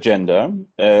the new agenda,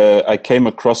 I came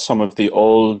across some of the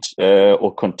old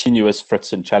or continuous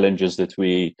threats and challenges that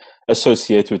we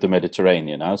associate with the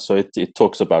Mediterranean. So it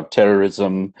talks about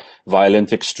terrorism,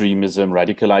 violent extremism,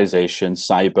 radicalization,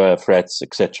 cyber threats,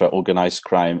 etc., organized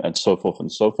crime, and so forth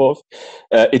and so forth.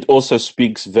 It also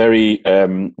speaks very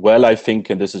well, I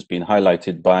think, and this has been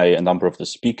highlighted by a number of the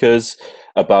speakers,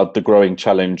 about the growing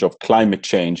challenge of climate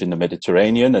change in the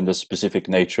Mediterranean and the specific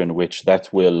nature in which that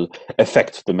will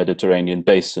affect the Mediterranean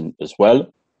basin as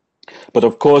well. But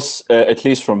of course, at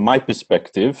least from my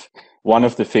perspective, one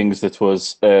of the things that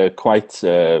was quite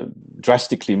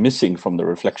drastically missing from the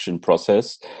reflection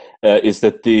process is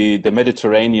that the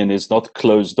Mediterranean is not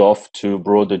closed off to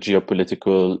broader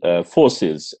geopolitical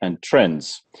forces and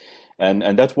trends.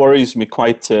 And that worries me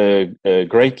quite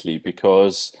greatly,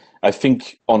 because I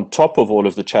think on top of all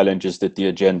of the challenges that the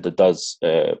agenda does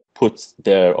put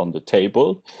there on the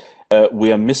table,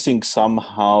 we are missing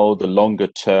somehow the longer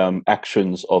term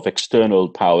actions of external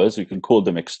powers, we can call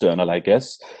them external, I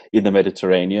guess, in the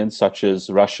Mediterranean, such as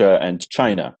Russia and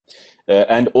China.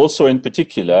 And also in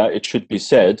particular, it should be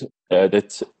said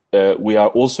that we are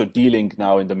also dealing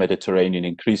now in the Mediterranean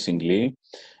increasingly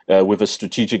with a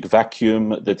strategic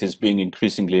vacuum that is being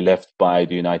increasingly left by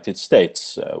the United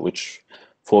States, which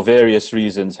for various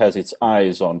reasons has its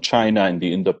eyes on China and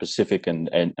the Indo-Pacific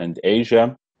and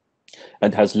Asia,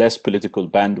 and has less political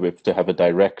bandwidth to have a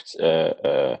direct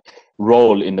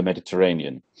role in the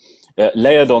Mediterranean.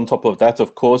 Layered on top of that,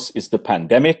 of course, is the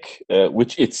pandemic,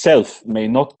 which itself may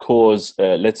not cause,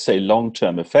 let's say,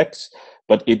 long-term effects,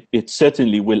 but it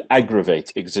certainly will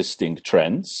aggravate existing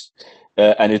trends.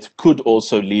 And it could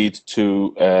also lead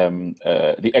to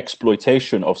the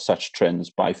exploitation of such trends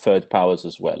by third powers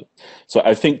as well. So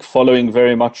I think, following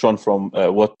very much on from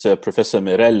what Professor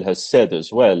MIREL has said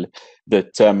as well,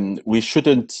 that we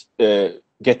shouldn't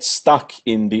get stuck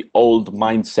in the old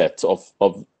mindset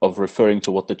of referring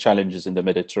to what the challenges in the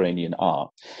Mediterranean are.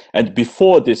 And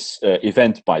before this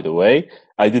event, by the way,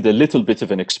 I did a little bit of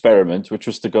an experiment, which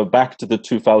was to go back to the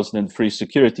 2003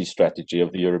 security strategy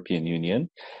of the European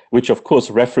Union, which of course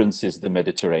references the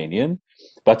Mediterranean,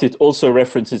 but it also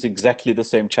references exactly the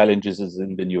same challenges as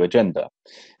in the new agenda.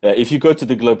 If you go to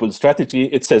the global strategy,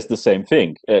 it says the same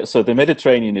thing. So the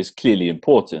Mediterranean is clearly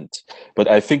important, but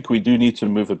I think we do need to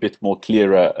move a bit more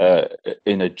clearer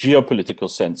in a geopolitical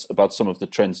sense about some of the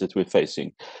trends that we're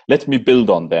facing. Let me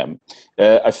build on them.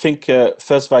 I think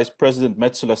First Vice President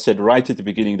METSOLA said right at the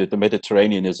beginning that the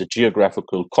Mediterranean is a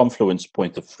geographical confluence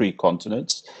point of 3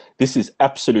 continents. This is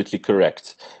absolutely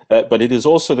correct, but it is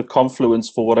also the confluence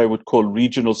for what I would call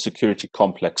regional security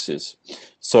complexes.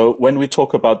 So when we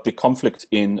talk about the conflict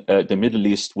in the Middle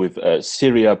East with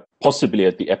Syria possibly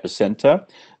at the epicenter,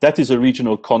 that is a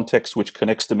regional context which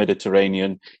connects the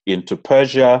Mediterranean into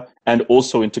Persia and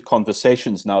also into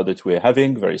conversations now that we're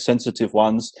having, very sensitive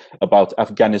ones, about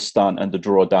Afghanistan and the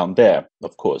drawdown there,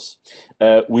 of course.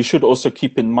 We should also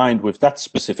keep in mind with that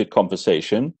specific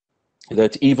conversation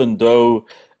that even though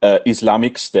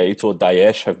Islamic State or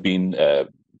Daesh have been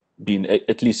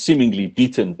at least seemingly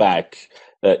beaten back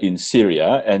in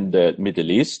Syria and the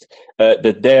Middle East,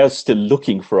 that they are still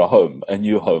looking for a home, a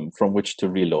new home from which to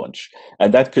relaunch.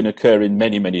 And that can occur in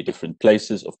many, many different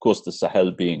places, of course, the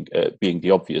Sahel being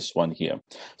the obvious one here.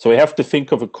 So we have to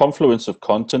think of a confluence of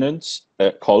continents,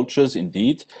 cultures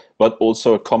indeed, but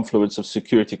also a confluence of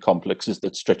security complexes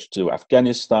that stretch to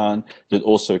Afghanistan, that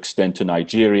also extend to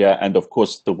Nigeria, and of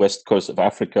course the west coast of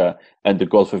Africa and the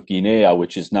Gulf of Guinea,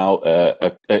 which is now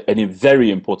a very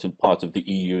important part of the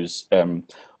EU's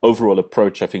overall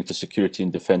approach, I think, to security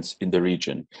and defense in the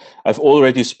region. I've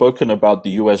already spoken about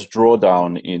the US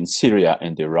drawdown in Syria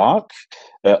and Iraq,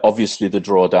 obviously the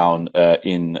drawdown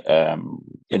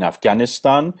in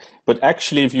Afghanistan, but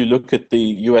actually if you look at the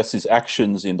US's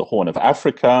actions in the Horn of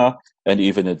Africa and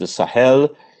even in the Sahel,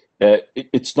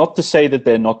 it's not to say that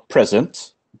they're not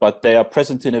present, but they are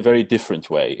present in a very different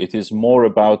way. It is more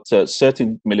about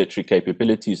certain military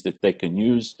capabilities that they can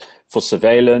use for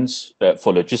surveillance,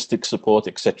 for logistic support,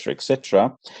 etc.,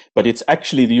 etc. But it's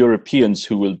actually the Europeans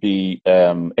who will be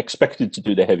expected to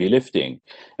do the heavy lifting.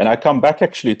 And I come back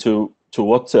actually to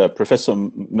what Professor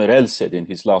MIREL said in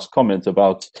his last comment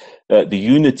about the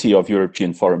unity of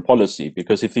European foreign policy,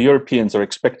 because if the Europeans are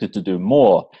expected to do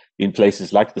more in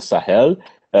places like the Sahel,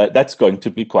 that's going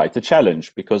to be quite a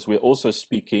challenge, because we're also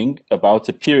speaking about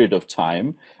a period of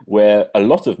time where a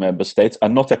lot of member states are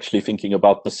not actually thinking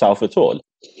about the South at all,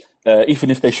 even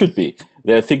if they should be.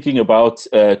 They're thinking about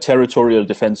territorial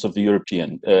defense of the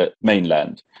European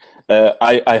mainland.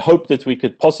 I hope that we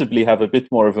could possibly have a bit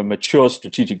more of a mature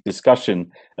strategic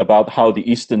discussion about how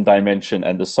the Eastern dimension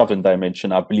and the Southern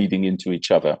dimension are bleeding into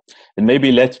each other. And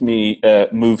maybe let me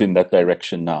move in that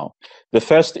direction now. The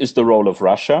first is the role of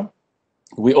Russia.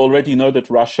 We already know that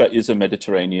Russia is a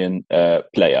Mediterranean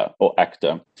player or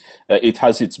actor. It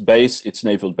has its base, its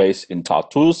naval base in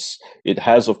Tartus. It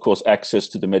has, of course, access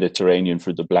to the Mediterranean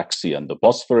through the Black Sea and the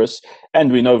Bosphorus.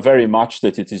 And we know very much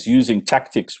that it is using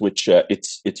tactics which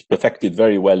it's perfected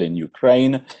very well in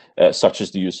Ukraine, such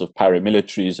as the use of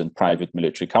paramilitaries and private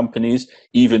military companies,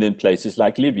 even in places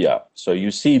like Libya. So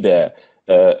you see there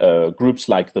groups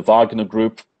like the Wagner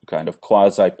Group, kind of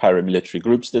quasi-paramilitary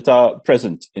groups that are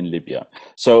present in Libya.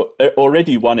 So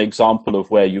already one example of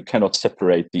where you cannot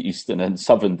separate the Eastern and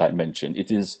Southern dimension.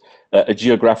 It is a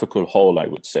geographical whole, I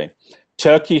would say.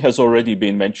 Turkey has already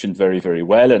been mentioned very, very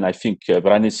well, and I think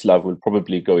Branislav will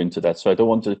probably go into that. So I don't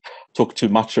want to talk too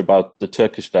much about the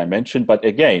Turkish dimension, but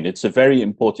again, it's a very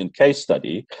important case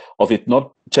study of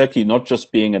Turkey not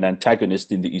just being an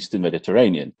antagonist in the Eastern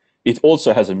Mediterranean. it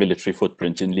also has a military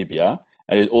footprint in Libya,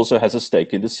 and it also has a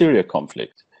stake in the Syria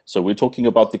conflict. So we're talking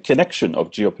about the connection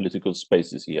of geopolitical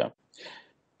spaces here.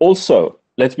 Also,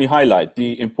 let me highlight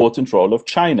the important role of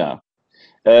China.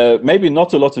 Maybe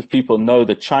not a lot of people know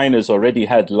that China's already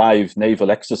had live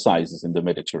naval exercises in the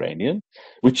Mediterranean,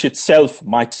 which itself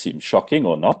might seem shocking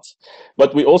or not.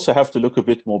 But we also have to look a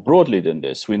bit more broadly than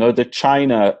this. We know that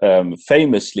China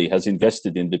famously has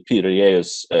invested in the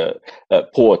Piraeus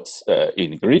port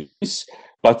in Greece.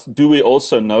 But do we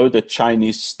also know that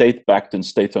Chinese state-backed and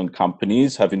state-owned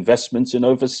companies have investments in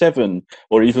over 7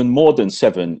 or even more than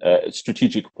 7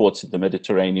 strategic ports in the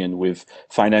Mediterranean with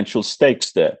financial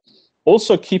stakes there?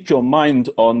 Also keep your mind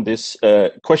on this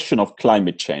question of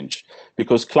climate change,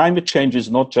 because climate change is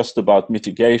not just about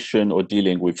mitigation or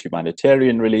dealing with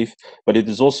humanitarian relief, but it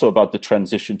is also about the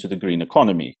transition to the green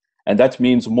economy. And that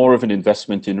means more of an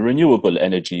investment in renewable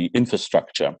energy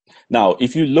infrastructure. Now,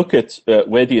 if you look at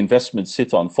where the investments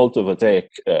sit on photovoltaic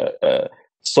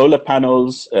solar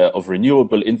panels of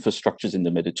renewable infrastructures in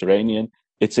the Mediterranean,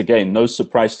 it's again no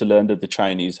surprise to learn that the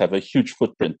Chinese have a huge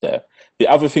footprint there. The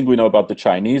other thing we know about the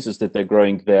Chinese is that they're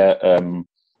growing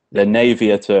their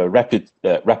navy at a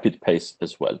rapid pace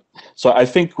as well. So I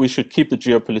think we should keep the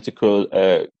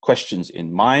geopolitical questions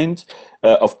in mind.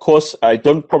 Of course, I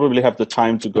don't probably have the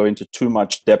time to go into too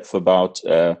much depth about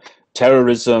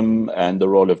terrorism and the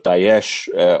role of Daesh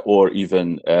or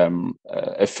even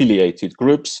affiliated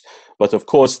groups. But of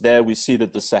course, there we see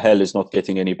that the Sahel is not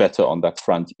getting any better on that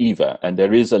front either. And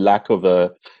there is a lack of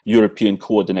a European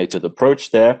coordinated approach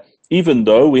there, even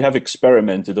though we have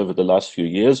experimented over the last few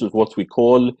years with what we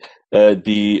call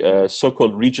the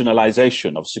so-called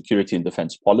regionalization of security and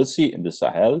defense policy in the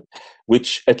Sahel,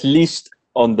 which at least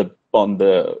on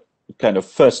the kind of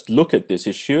first look at this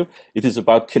issue, it is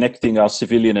about connecting our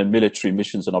civilian and military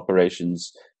missions and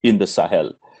operations in the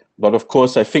Sahel. But of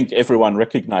course, I think everyone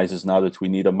recognizes now that we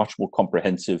need a much more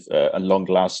comprehensive and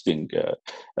long-lasting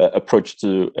approach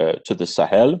to the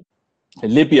Sahel.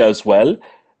 In Libya as well,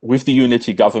 with the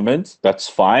unity government, that's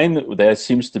fine. There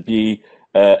seems to be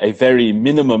a very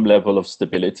minimum level of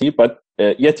stability. But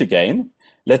yet again,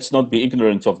 let's not be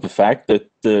ignorant of the fact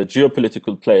that the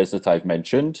geopolitical players that I've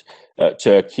mentioned,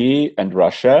 Turkey and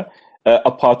Russia,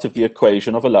 are part of the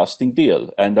equation of a lasting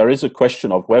deal. And there is a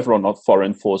question of whether or not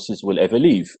foreign forces will ever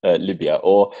leave Libya,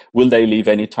 or will they leave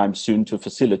anytime soon to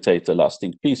facilitate a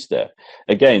lasting peace there.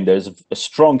 Again, there's a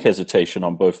strong hesitation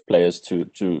on both players to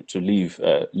leave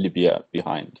Libya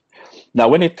behind. Now,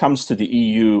 when it comes to the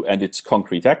EU and its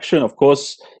concrete action, of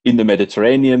course, in the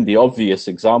Mediterranean, the obvious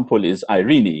example is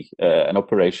Irene, an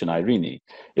Operation Irene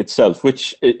itself,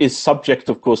 which is subject,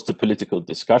 of course, to political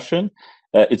discussion.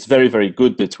 It's very, very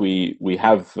good that we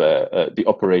have the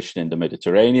operation in the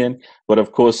Mediterranean. But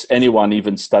of course, anyone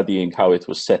even studying how it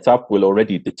was set up will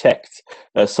already detect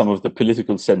some of the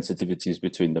political sensitivities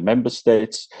between the member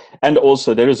states. And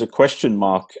also there is a question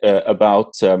mark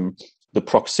about the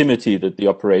proximity that the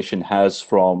operation has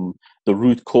from the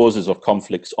root causes of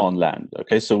conflicts on land.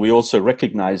 Okay, so we also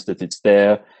recognize that it's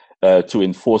there to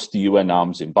enforce the UN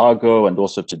arms embargo and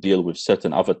also to deal with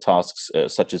certain other tasks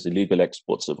such as illegal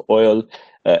exports of oil,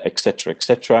 etc.,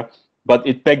 etc. But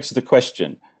it begs the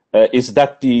question, is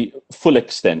that the full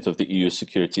extent of the EU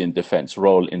security and defense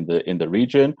role in the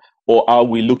region, or are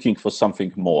we looking for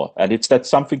something more? And it's that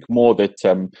something more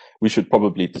that we should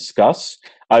probably discuss.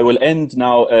 I will end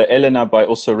now, Elena, by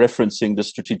also referencing the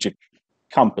strategic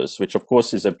compass, which of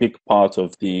course is a big part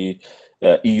of the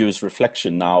EU's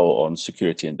reflection now on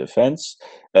security and defense.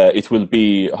 It will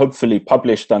be hopefully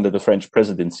published under the French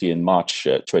presidency in March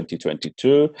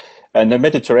 2022. And the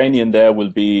Mediterranean there will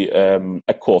be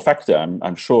a core factor,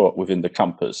 I'm sure, within the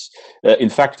compass. In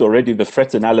fact, already the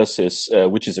threat analysis,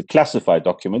 which is a classified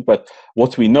document, but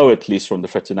what we know, at least from the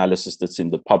threat analysis that's in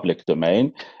the public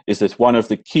domain, is that one of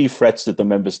the key threats that the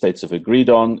member states have agreed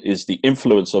on is the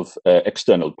influence of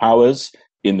external powers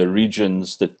in the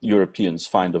regions that Europeans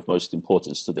find of most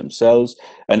importance to themselves,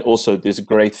 and also this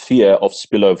great fear of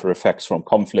spillover effects from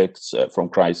conflicts, from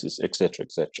crisis, etc.,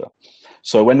 etc.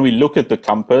 So when we look at the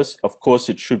compass, of course,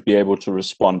 it should be able to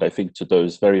respond, I think, to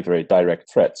those very, very direct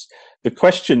threats. The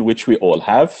question which we all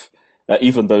have,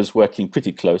 even those working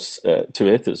pretty close to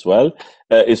it as well,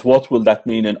 is what will that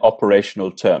mean in operational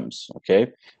terms,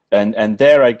 okay? And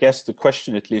there, I guess, the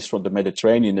question, at least from the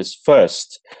Mediterranean, is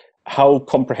first, how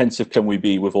comprehensive can we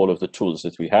be with all of the tools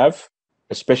that we have,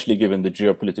 especially given the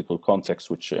geopolitical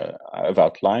context which I've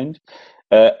outlined,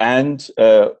 and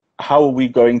how are we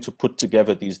going to put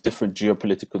together these different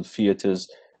geopolitical theaters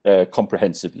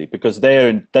comprehensively? Because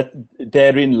therein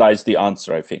lies the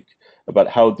answer, I think, about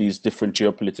how these different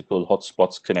geopolitical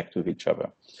hotspots connect with each other.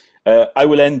 I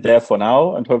will end there for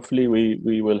now, and hopefully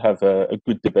we will have a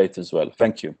good debate as well.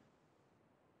 Thank you.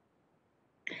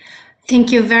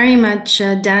 Thank you very much,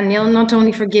 Daniel, not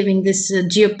only for giving this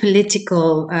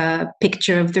geopolitical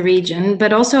picture of the region,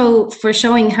 but also for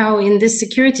showing how in this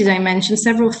security dimension,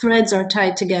 several threads are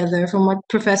tied together from what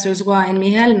Professors ROY and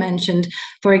MIREL mentioned.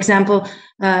 For example,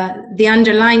 the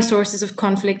underlying sources of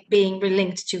conflict being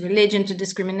linked to religion, to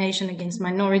discrimination against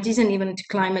minorities, and even to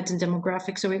climate and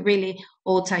demographics. So it really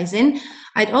all ties in.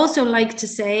 I'd also like to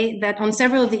say that on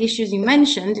several of the issues you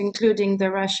mentioned, including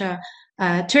the Russia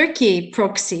Turkey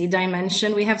proxy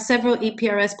dimension, we have several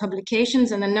EPRS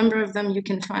publications, and a number of them you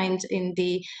can find in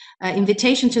the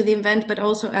invitation to the event, but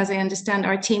also, as I understand,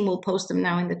 our team will post them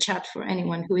now in the chat for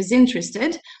anyone who is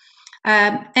interested.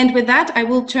 And with that, I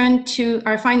will turn to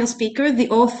our final speaker, the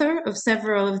author of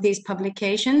several of these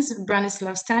publications,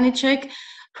 Branislav STANICEK,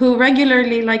 who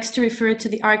regularly likes to refer to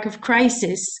the arc of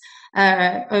crisis,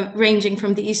 ranging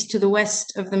from the east to the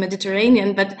west of the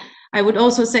Mediterranean. But I would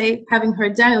also say, having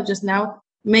heard Daniel just now,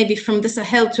 maybe from the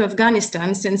Sahel to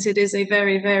Afghanistan, since it is a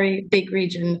very, very big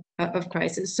region of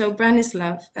crisis. So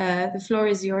Branislav, the floor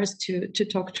is yours to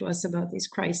talk to us about these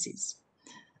crises.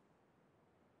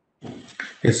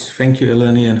 Yes, thank you,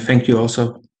 Eleni, and thank you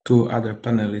also to other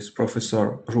panelists,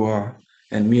 Professor ROY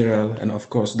and MIREL, and of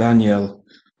course Daniel,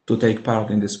 to take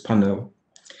part in this panel.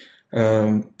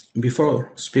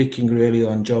 Before speaking really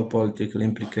on geopolitical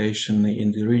implication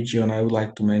in the region, I would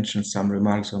like to mention some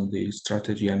remarks on the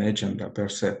strategy and agenda per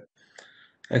se.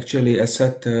 Actually, as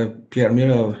said Pierre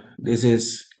MIREL, this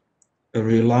is a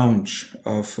relaunch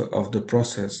of the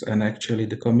process, and actually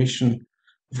the Commission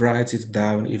writes it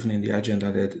down even in the agenda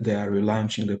that they are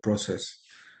relaunching the process.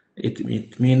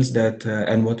 It means that,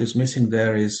 and what is missing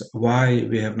there is why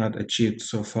we have not achieved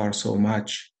so far so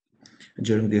much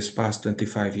during these past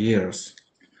 25 years.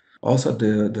 Also,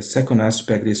 the second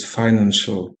aspect is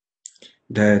financial,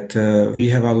 that we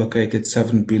have allocated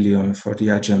 7 billion for the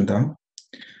agenda.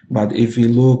 But if we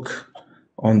look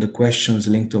on the questions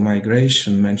linked to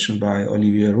migration mentioned by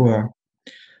Olivier ROY,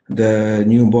 the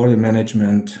new border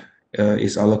management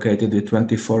is allocated with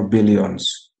 24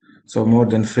 billions, so more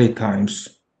than 3 times.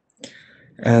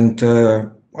 And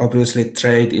obviously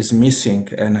trade is missing,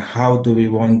 and how do we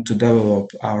want to develop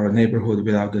our neighborhood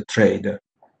without the trade?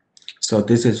 So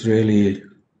this is really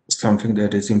something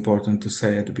that is important to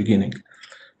say at the beginning.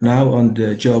 Now on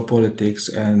the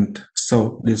geopolitics, and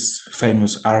so this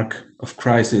famous arc of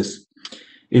crisis,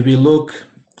 if we look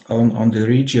on the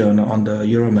region, on the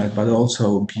Euromed, but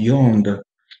also beyond,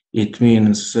 it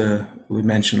means we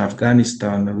mentioned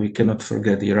Afghanistan, we cannot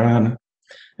forget Iran,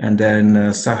 and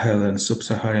then Sahel and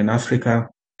Sub-Saharan Africa.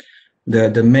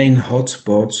 The main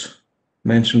hotspots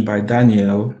mentioned by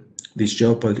Daniel, these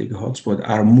geopolitical hotspots,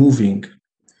 are moving.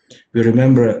 We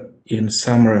remember in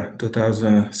summer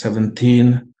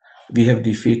 2017, we have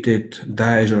defeated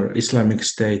Daesh or Islamic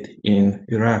State in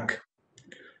Iraq.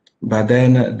 But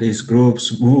then these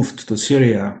groups moved to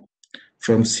Syria.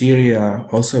 From Syria,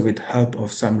 also with help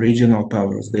of some regional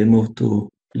powers, they moved to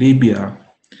Libya.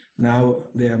 Now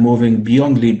they are moving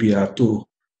beyond Libya to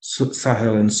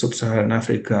Sahel and Sub-Saharan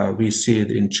Africa. We see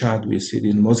it in Chad, we see it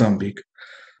in Mozambique.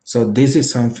 So this is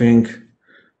something,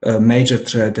 a major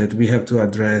threat that we have to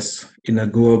address in a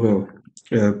global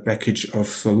package of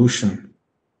solution.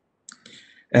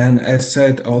 And as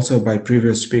said also by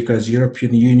previous speakers,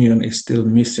 European Union is still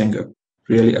missing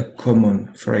really a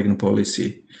common foreign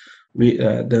policy.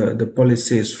 The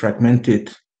policy is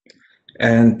fragmented,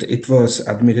 and it was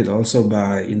admitted also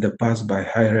in the past by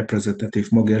High Representative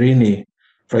Mogherini,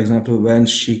 for example, when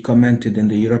she commented in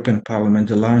the European Parliament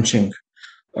the launching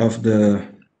of the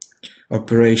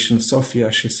Operation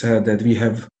Sophia. She said that we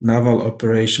have naval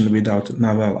operation without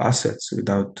naval assets,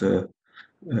 without the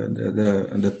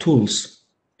tools.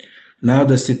 Now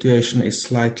the situation is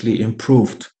slightly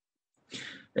improved,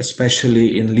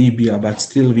 especially in Libya, but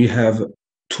still we have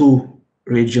 2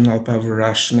 regional powers,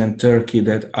 Russia and Turkey,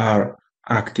 that are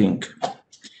acting.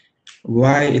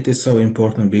 Why it is so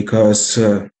important? Because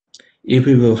if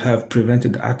we will have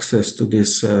prevented access to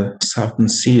these southern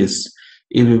seas,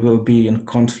 if we will be in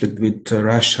conflict with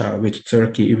Russia, with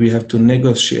Turkey, if we have to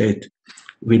negotiate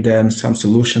with them some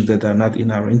solutions that are not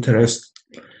in our interest,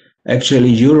 actually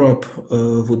Europe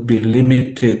would be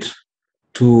limited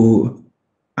to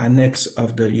annex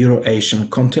of the Euro-Asian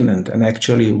continent. And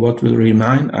actually what will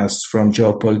remind us from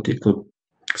geopolitical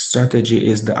strategy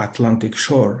is the Atlantic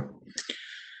shore.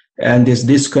 And this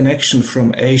disconnection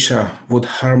from Asia would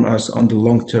harm us on the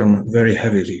long term very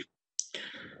heavily.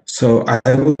 So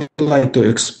I would like to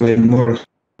explain more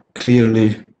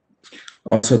clearly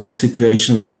also the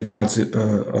situation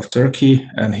of Turkey.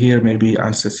 And here maybe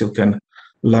Anne-Cécile can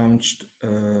launch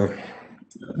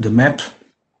the map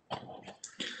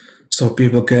so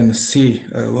people can see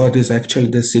what is actually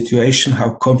the situation,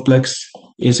 how complex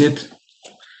is it.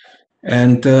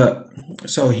 And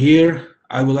so here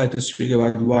I would like to speak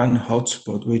about one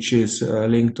hotspot, which is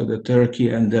linked to the Turkey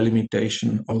and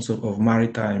delimitation also of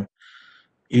maritime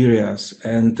areas.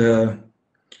 And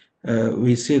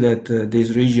we see that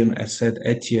this region, as said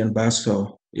Etienne,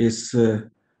 BASSOT, is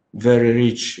very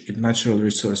rich in natural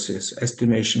resources.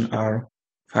 Estimation are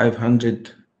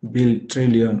 500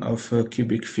 trillion of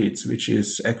cubic feet, which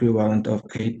is equivalent of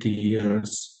 80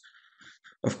 years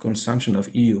of consumption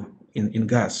of EU in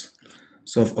gas.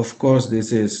 So of course,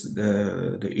 this is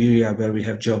the area where we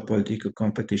have geopolitical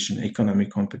competition, economic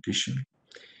competition.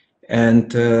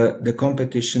 And the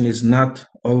competition is not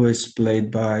always played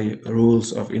by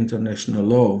rules of international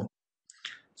law.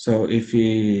 So if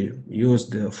we use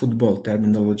the football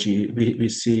terminology, we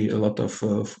see a lot of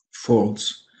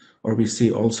faults, or we see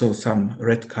also some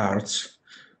red cards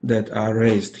that are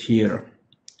raised here.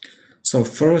 So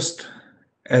first,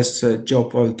 as a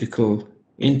geopolitical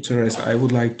interest, I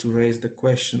would like to raise the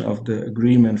question of the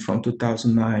agreement from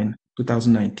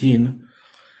 2019,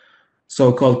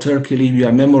 so-called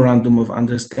Turkey-Libya Memorandum of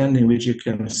Understanding, which you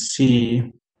can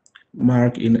see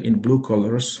marked in blue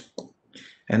colors.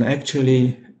 And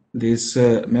actually, this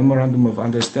Memorandum of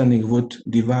Understanding would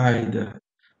divide the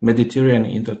Mediterranean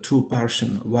into two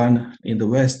portions, one in the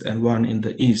west and one in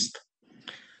the east.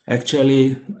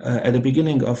 Actually, at the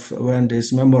beginning of when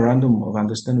this Memorandum of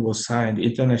Understanding was signed, the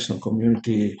international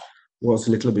community was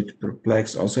a little bit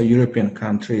perplexed, also European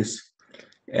countries.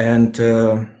 And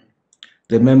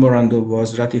the memorandum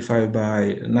was ratified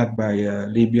not by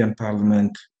Libyan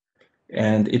parliament,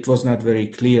 and it was not very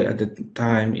clear at the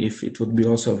time if it would be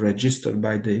also registered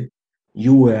by the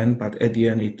UN, but at the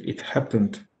end it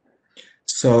happened.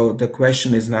 So the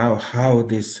question is now how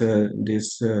this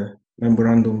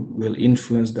memorandum will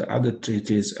influence the other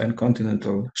treaties and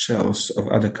continental shelves of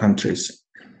other countries.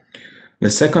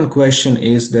 The second question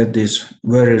is that these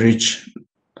very rich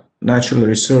natural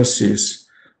resources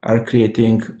are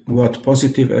creating what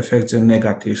positive effects and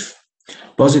negative.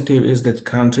 Positive is that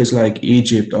countries like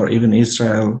Egypt or even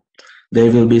Israel, they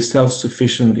will be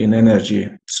self-sufficient in energy,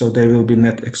 so they will be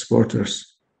net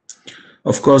exporters.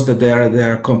 Of course, that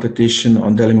there are competition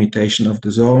on delimitation of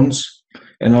the zones,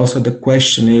 and also the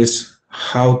question is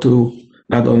how to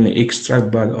not only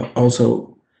extract but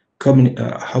also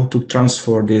how to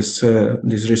transfer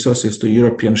these resources to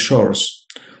European shores.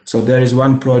 So there is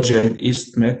one project,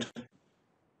 EastMed,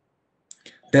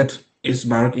 that is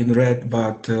marked in red,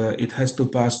 but it has to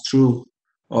pass through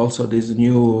also this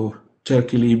new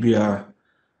Turkey-Libya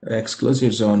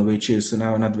exclusive zone, which is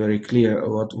now not very clear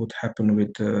what would happen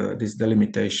with this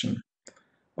delimitation.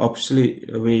 Obviously,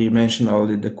 we mentioned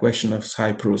already the question of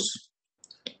Cyprus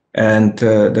and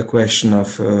the question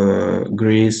of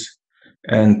Greece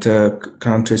and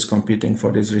countries competing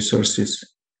for these resources.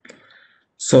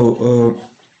 So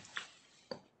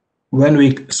when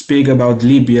we speak about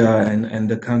Libya and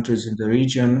the countries in the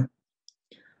region,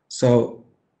 so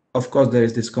of course there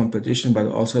is this competition, but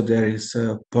also there is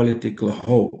political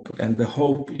hope. And the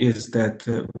hope is that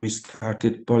we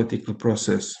started political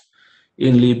process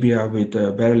in Libya with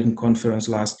the Berlin conference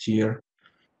last year.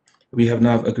 We have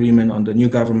now agreement on the new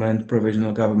government,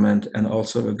 provisional government, and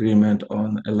also agreement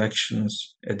on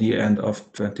elections at the end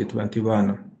of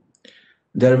 2021.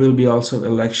 There will be also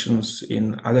elections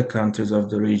in other countries of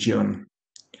the region.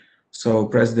 So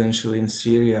presidential in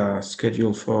Syria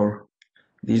scheduled for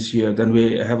this year. Then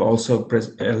we have also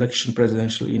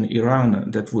presidential in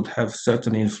Iran that would have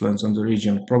certain influence on the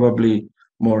region, probably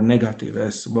more negative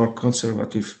as more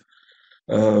conservative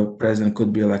president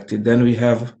could be elected. Then we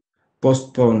have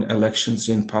postponed elections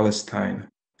in Palestine.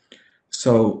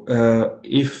 So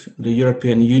if the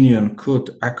European Union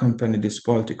could accompany these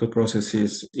political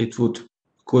processes, it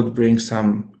could bring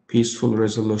some peaceful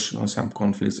resolution on some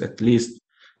conflicts. At least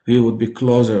we would be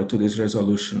closer to this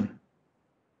resolution.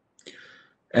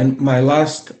 And my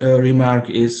last remark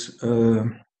is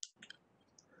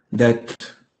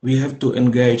that we have to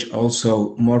engage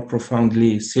also more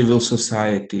profoundly civil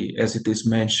society, as it is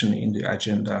mentioned in the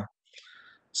agenda.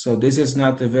 So this is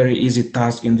not a very easy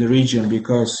task in the region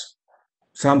because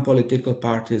some political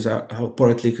parties or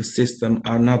political systems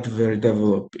are not very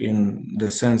developed in the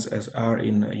sense as are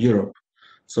in Europe.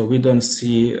 So we don't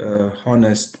see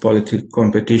honest political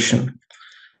competition.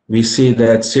 We see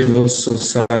that civil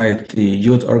society,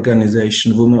 youth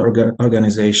organization, women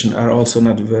organization are also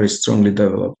not very strongly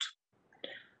developed.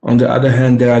 On the other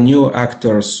hand, there are new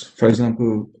actors. For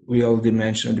example, we already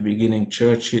mentioned at the beginning,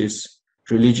 churches,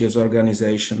 religious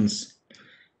organizations,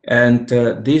 and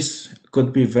these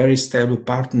could be very stable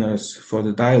partners for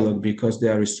the dialogue because they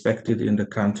are respected in the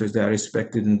countries, they are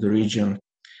respected in the region,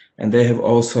 and they have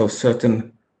also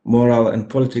certain moral and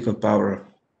political power.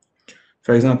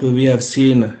 For example, we have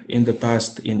seen in the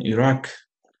past in Iraq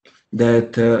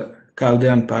that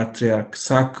Chaldean Patriarch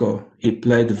Sako, he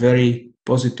played a very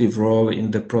positive role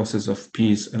in the process of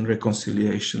peace and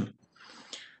reconciliation.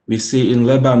 We see in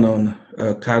Lebanon,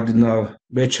 Cardinal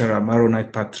Bechara,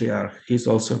 Maronite Patriarch, he's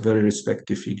also a very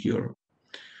respected figure.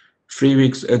 3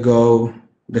 weeks ago,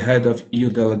 the head of EU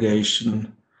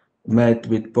delegation met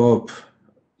with Pope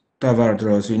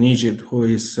Tawadros in Egypt, who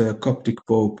is Coptic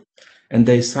Pope, and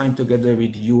they signed together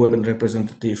with UN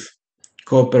representative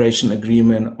cooperation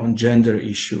agreement on gender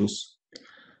issues.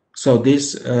 So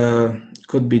this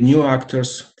could be new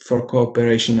actors for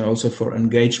cooperation, also for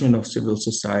engagement of civil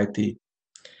society.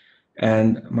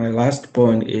 And my last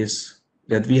point is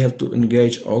that we have to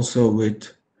engage also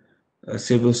with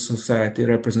civil society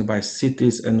represented by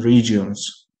cities and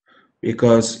regions,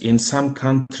 because in some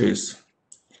countries,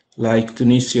 like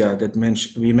Tunisia that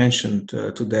we mentioned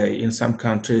today, in some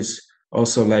countries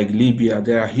also like Libya,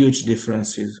 there are huge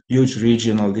differences, huge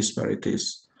regional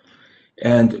disparities.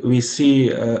 And we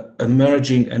see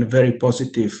emerging and very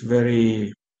positive,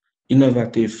 very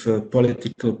innovative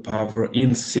political power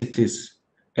in cities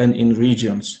and in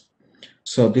regions.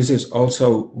 So this is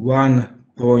also one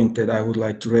point that I would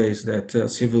like to raise, that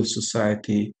civil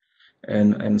society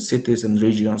and cities and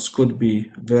regions could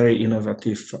be very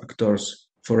innovative factors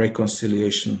for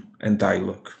reconciliation and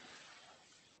dialogue.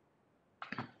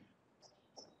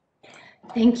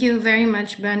 Thank you very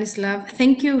much, Branislav.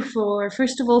 Thank you for,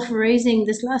 first of all, for raising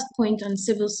this last point on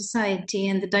civil society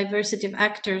and the diversity of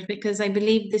actors, because I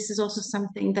believe this is also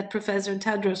something that Professor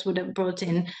Tadros would have brought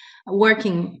in,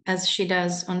 working as she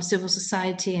does on civil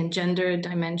society and gender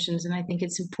dimensions. And I think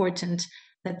it's important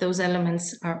that those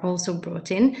elements are also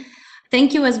brought in.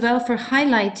 Thank you as well for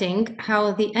highlighting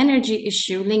how the energy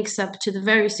issue links up to the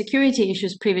various security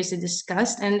issues previously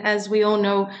discussed. And as we all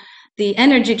know, the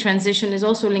energy transition is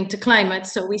also linked to climate.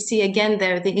 So we see again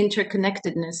there the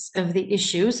interconnectedness of the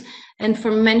issues. And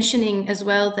for mentioning as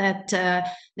well that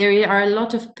there are a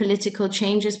lot of political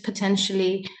changes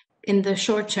potentially in the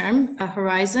short term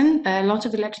horizon, a lot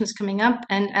of elections coming up.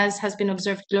 And as has been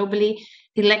observed globally,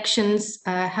 elections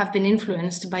have been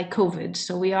influenced by COVID.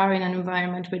 So we are in an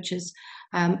environment which is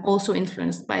also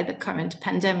influenced by the current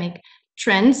pandemic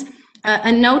trends.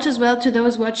 A note as well to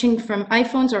those watching from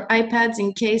iPhones or iPads,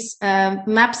 in case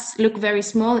maps look very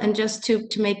small, and just to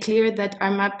make clear that our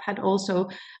map had also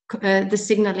the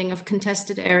signaling of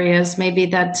contested areas. Maybe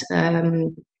that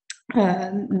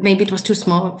maybe it was too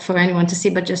small for anyone to see,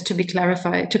 but just to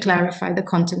clarify the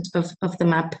content of the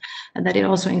map, and that it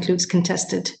also includes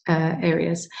contested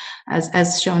areas,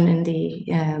 as shown in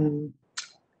the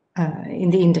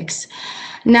index.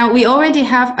 Now, we already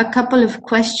have a couple of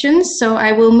questions, so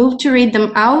I will move to read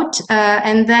them out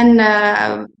and then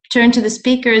turn to the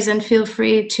speakers, and feel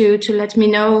free to let me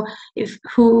know if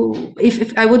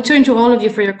I would turn to all of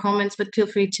you for your comments, but feel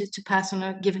free to pass on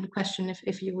a given question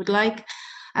if you would like.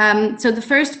 So the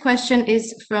first question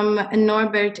is from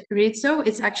Norbert Rizzo.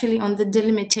 It's actually on the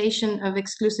delimitation of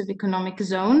exclusive economic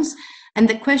zones. And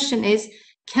the question is,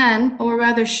 can, or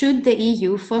rather should, the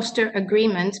EU foster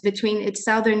agreement between its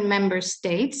southern member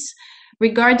states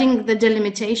regarding the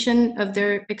delimitation of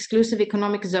their exclusive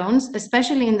economic zones,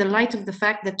 especially in the light of the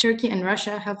fact that Turkey and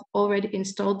Russia have already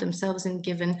installed themselves in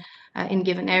given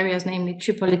areas, namely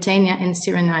Tripolitania and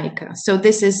Cyrenaica. So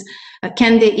this is,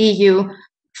 can the EU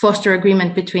foster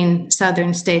agreement between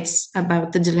southern states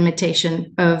about the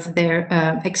delimitation of their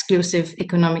exclusive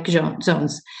economic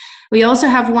zones? We also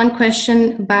have one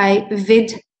question by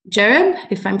Vid Jereb,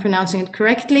 if I'm pronouncing it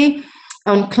correctly,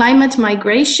 on climate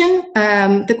migration.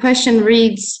 The question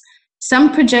reads,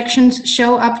 some projections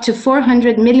show up to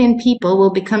 400 million people will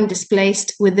become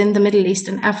displaced within the Middle East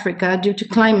and Africa due to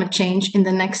climate change in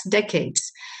the next decades.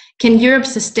 Can Europe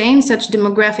sustain such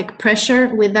demographic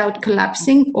pressure without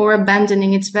collapsing or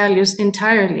abandoning its values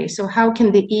entirely? So how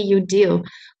can the EU deal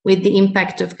with the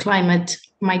impact of climate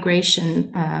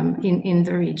migration in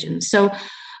the region? So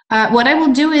what I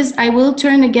will do is I will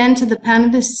turn again to the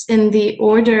panelists in the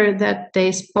order that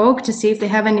they spoke to see if they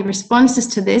have any responses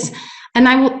to this. And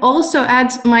I will also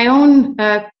add my own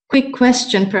quick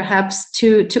question perhaps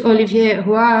to Olivier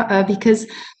ROY, because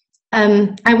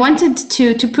I wanted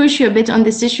to push you a bit on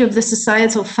this issue of the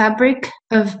societal fabric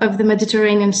of the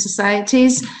Mediterranean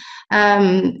societies,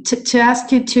 to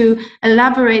ask you to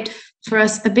elaborate for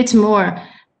us a bit more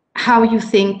how you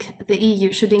think the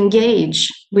EU should engage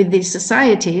with these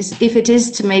societies if it is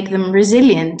to make them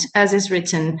resilient, as is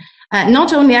written,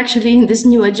 not only actually in this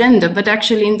new agenda, but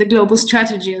actually in the global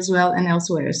strategy as well and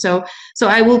elsewhere. So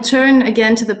I will turn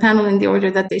again to the panel in the order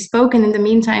that they spoke, and in the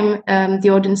meantime, the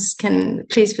audience can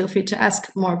please feel free to ask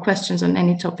more questions on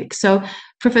any topic. So,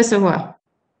 Professor Roy.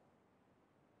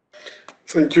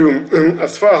 Thank you.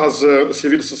 As far as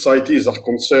civil societies are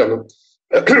concerned,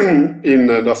 in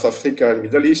North Africa and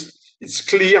Middle East, it's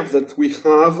clear that we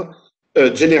have a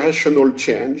generational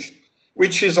change,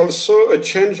 which is also a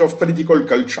change of political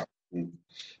culture.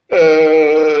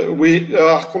 We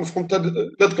are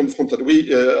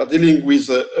we are dealing with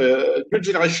a new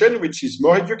generation which is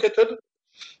more educated,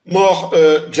 more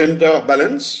gender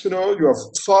balance. You have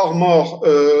far more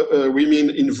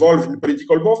women involved in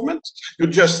political movement. You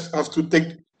just have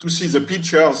to see the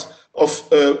pictures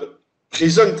of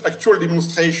recent actual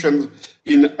demonstrations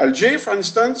in Algiers, for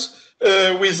instance,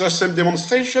 with the same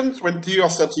demonstration 20 or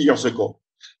 30 years ago.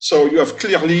 So you have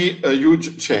clearly a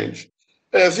huge change.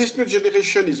 This new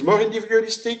generation is more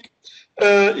individualistic.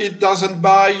 It doesn't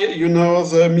buy,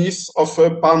 the myth of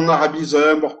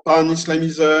pan-Arabism or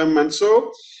pan-Islamism, and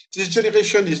so this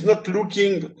generation is not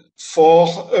looking for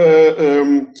a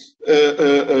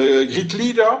great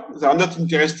leader. They are not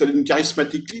interested in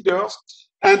charismatic leaders.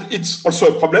 And it's also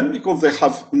a problem because they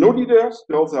have no leaders.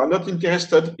 They are not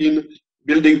interested in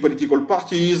building political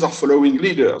parties or following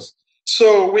leaders.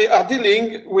 So we are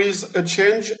dealing with a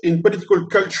change in political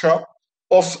culture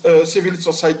of civil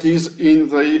societies in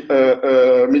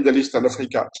the Middle East and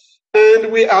Africa.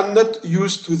 And we are not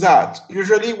used to that.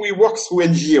 Usually we work through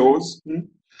NGOs,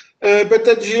 but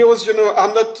NGOs,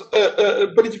 are not a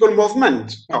political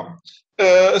movement. No.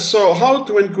 So how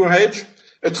to encourage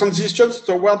a transition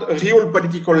toward a real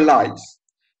political life?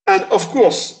 And of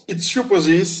course, it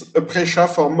supposes a pressure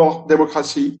for more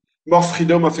democracy, more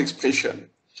freedom of expression.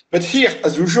 But here,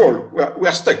 as usual, we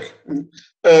are stuck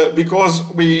because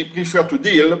we prefer to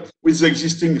deal with the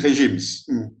existing regimes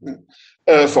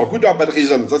for good or bad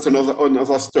reasons. That's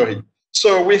another story.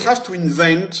 So we have to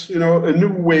invent,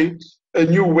 a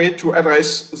new way to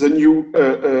address the new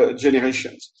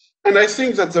generations. And I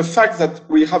think that the fact that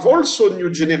we have also new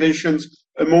generations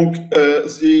among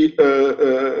the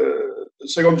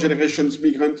second generations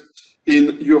migrants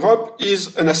in Europe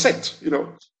is an asset,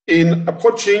 in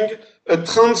approaching a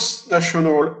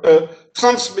transnational,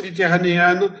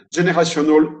 trans-Mediterranean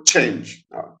generational change.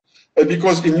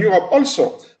 Because in Europe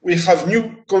also, we have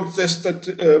new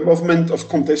contested movement of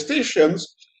contestations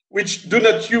which do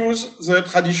not use the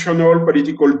traditional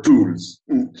political tools.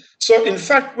 So in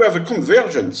fact, we have a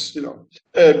convergence,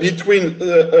 between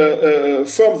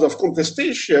forms of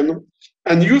contestation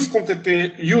and youth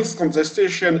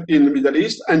contestation in the Middle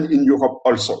East and in Europe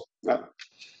also.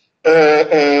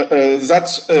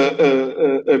 That's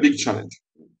a big challenge.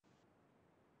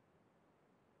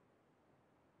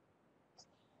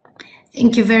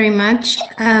 Thank you very much.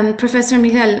 Professor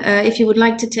MIREL, if you would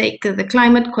like to take the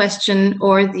climate question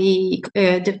or the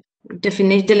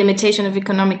delimitation of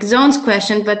economic zones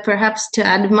question, but perhaps to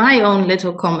add my own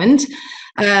little comment.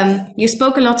 You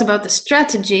spoke a lot about the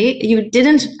strategy. You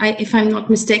didn't, if I'm not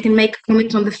mistaken, make a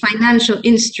comment on the financial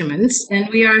instruments, and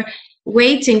we are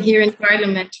waiting here in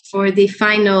Parliament for the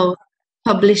final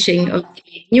publishing of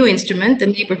the new instrument, the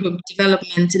Neighbourhood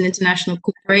Development and International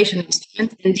Cooperation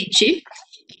Instrument, NDC,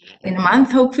 in a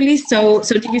month, hopefully. So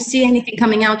do you see anything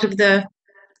coming out of the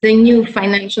new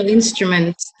financial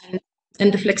instruments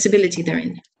and the flexibility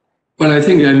therein? Well, I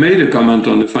think I made a comment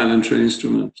on the financial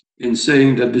instrument in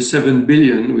saying that the 7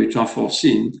 billion which are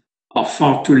foreseen are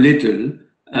far too little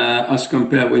as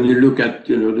compared when you look at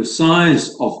the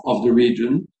size of the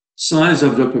region, size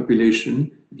of the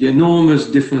population, the enormous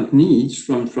different needs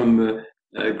from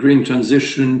green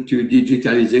transition to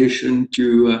digitalization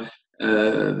to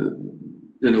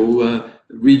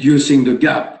reducing the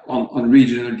gap on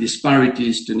regional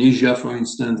disparities. Tunisia, for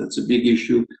instance, that's a big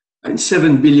issue. And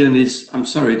 7 billion is, I'm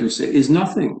sorry to say, is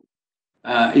nothing.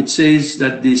 It says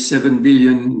that the 7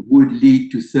 billion would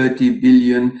lead to 30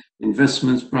 billion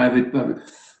investments, private, public.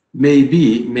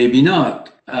 Maybe, maybe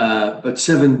not. But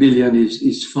 7 billion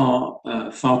is far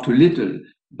too little.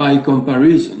 By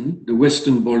comparison, the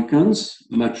Western Balkans,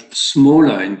 much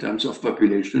smaller in terms of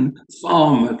population,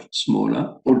 far much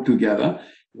smaller altogether,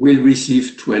 will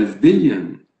receive 12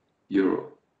 billion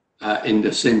euro in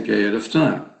the same period of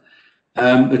time.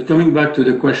 But coming back to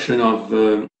the question of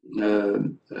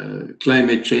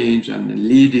climate change and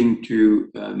leading to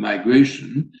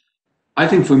migration, I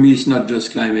think for me it's not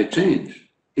just climate change.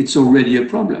 It's already a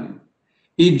problem.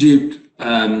 Egypt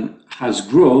has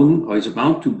grown, or is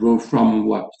about to grow from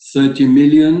what, 30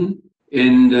 million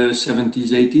in the 70s,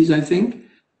 80s, I think,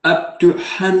 up to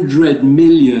 100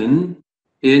 million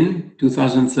in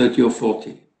 2030 or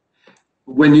 40.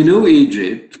 When you know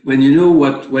Egypt, when you know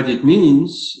what it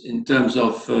means in terms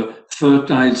of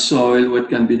fertile soil, what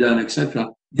can be done, etc.,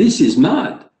 this is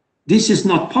mad. This is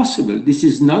not possible. This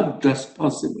is not just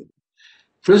possible.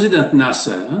 President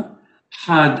Nasser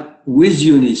had, with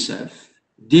UNICEF,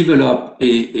 developed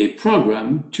a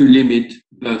program to limit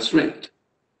birth rate.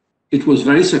 It was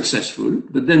very successful,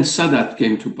 but then Sadat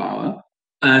came to power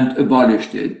and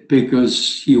abolished it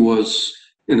because he was,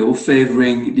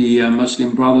 favoring the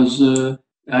Muslim Brothers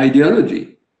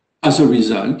ideology. As a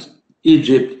result,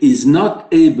 Egypt is not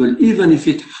able, even if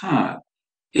it had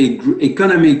an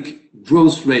economic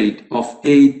growth rate of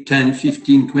 8, 10,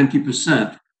 15,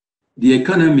 20%, the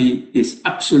economy is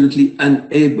absolutely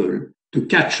unable to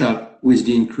catch up with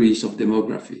the increase of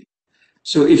demography.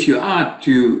 So if you add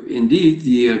to, indeed,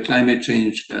 the climate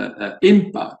change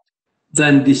impact,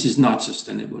 then this is not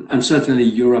sustainable. And certainly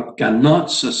Europe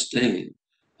cannot sustain,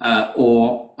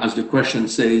 or as the question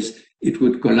says, it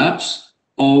would collapse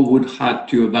or would have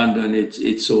to abandon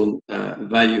its own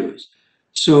values.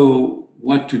 So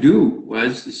what to do? Well,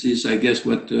 this is, I guess,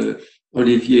 what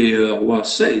Olivier ROY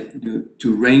said,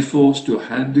 to reinforce, to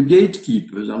help the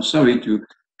gatekeepers. I'm sorry to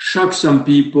shock some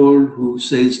people who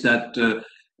says that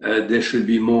there should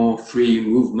be more free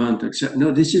movement, etc.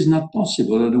 No, this is not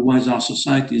possible. Otherwise, our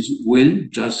societies will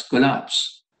just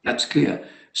collapse. That's clear.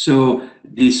 So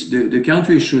the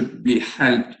country should be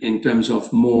helped in terms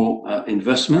of more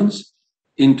investments,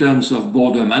 in terms of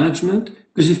border management,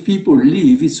 because if people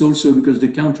leave, it's also because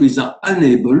the countries are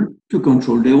unable to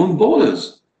control their own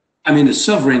borders. I mean, a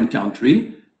sovereign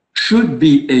country should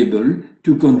be able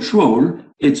to control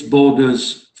its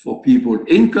borders for people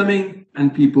incoming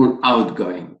and people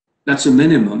outgoing. That's a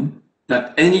minimum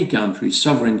that any country,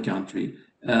 sovereign country,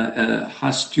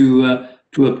 has to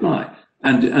apply.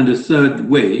 And the third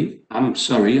way, I'm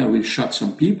sorry, I will shock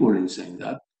some people in saying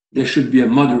that, there should be a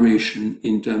moderation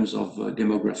in terms of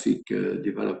demographic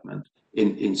development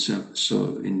in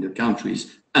the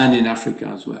countries and in Africa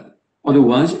as well.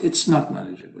 Otherwise, it's not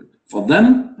manageable for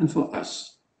them and for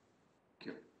us.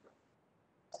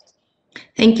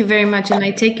 Thank you very much. And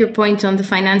I take your point on the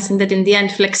financing, that in the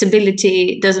end,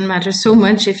 flexibility doesn't matter so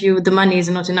much if the money is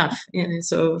not enough.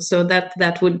 So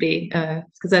that would be,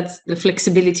 because that's the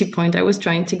flexibility point I was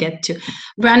trying to get to.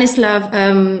 Branislav,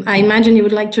 I imagine you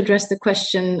would like to address the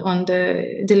question on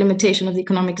the delimitation of the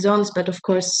economic zones, but of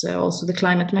course also the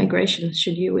climate migration,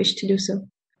 should you wish to do so.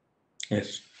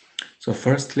 Yes. So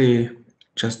firstly,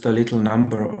 just a little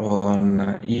number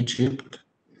on Egypt.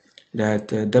 That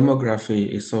demography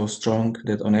is so strong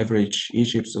that on average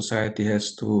Egypt society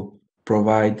has to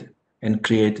provide and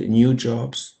create new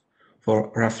jobs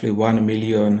for roughly 1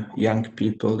 million young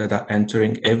people that are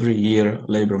entering every year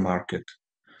labor market.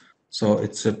 So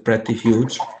it's pretty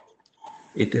huge.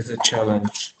 It is a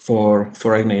challenge for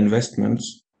foreign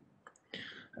investments.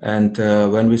 And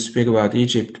when we speak about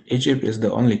Egypt, Egypt is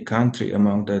the only country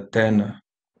among the 10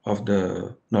 of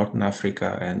the Northern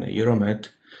Africa and Euromed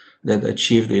that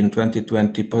achieved in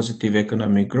 2020 positive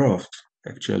economic growth,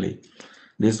 actually.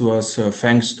 This was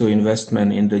thanks to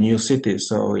investment in the new cities,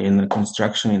 so in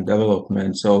construction and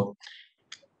development. So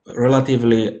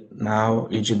relatively now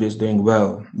Egypt is doing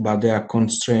well, but there are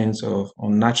constraints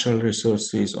on natural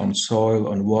resources, on soil,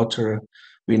 on water.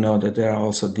 We know that there are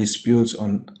also disputes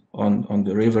on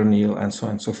the River Nile and so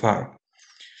on and so far.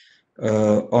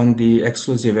 On the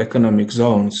exclusive economic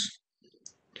zones,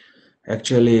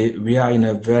 actually, we are in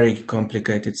a very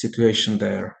complicated situation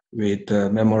there with a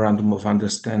memorandum of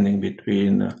understanding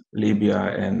between Libya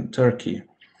and Turkey.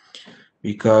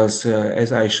 Because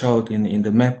as I showed in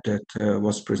the map that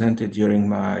was presented during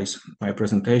my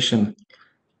presentation,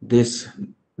 this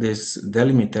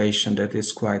delimitation that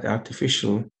is quite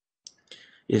artificial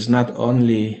is not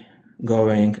only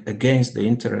going against the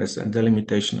interests and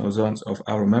delimitation of zones of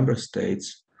our member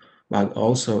states, but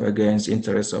also against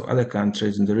interests of other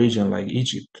countries in the region like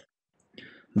Egypt.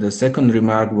 The second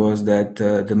remark was that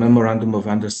the Memorandum of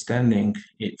Understanding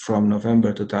from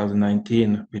November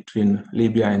 2019 between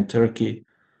Libya and Turkey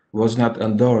was not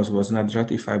endorsed, was not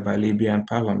ratified by Libyan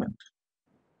parliament.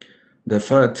 The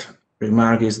third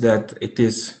remark is that it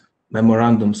is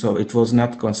memorandum, so it was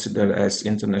not considered as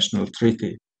international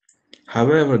treaty.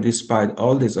 However, despite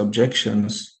all these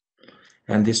objections,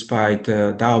 and despite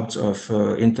doubts of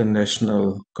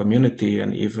international community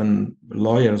and even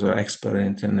lawyers or experts in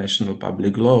international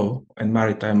public law and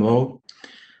maritime law,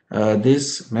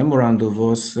 this memorandum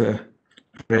was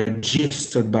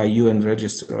registered by UN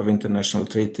Register of International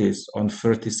Treaties on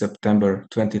 30 September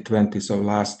 2020, so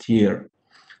last year.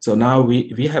 So now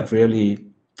we have really,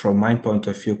 from my point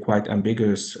of view, quite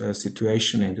ambiguous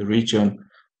situation in the region,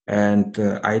 and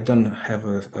I don't have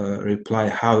a reply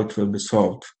how it will be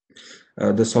solved.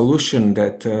 The solution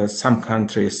that some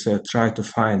countries try to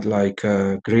find, like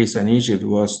Greece and Egypt,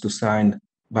 was to sign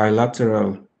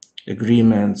bilateral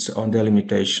agreements on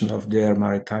delimitation of their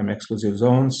maritime exclusive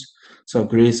zones. So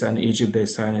Greece and Egypt, they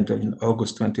signed it in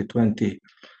August 2020.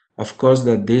 Of course,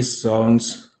 that these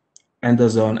zones and the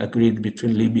zone agreed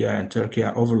between Libya and Turkey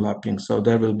are overlapping. So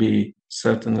there will be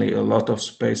certainly a lot of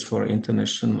space for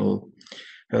international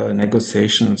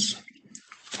negotiations.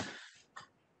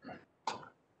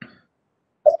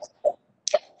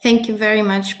 Thank you very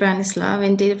much, Branislav.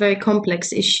 Indeed, a very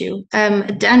complex issue.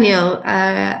 Daniel,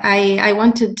 I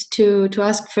wanted to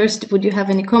ask first, would you have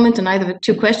any comment on either the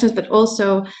two questions, but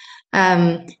also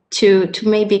to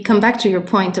maybe come back to your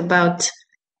point about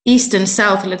East and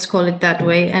South, let's call it that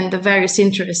way, and the various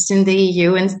interests in the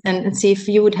EU, and see if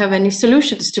you would have any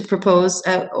solutions to propose,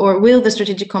 or will the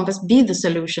strategic compass be the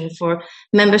solution for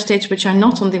member states which are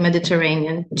not on the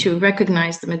Mediterranean to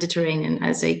recognize the Mediterranean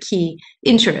as a key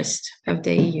interest of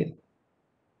the EU?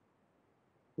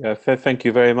 Yeah, thank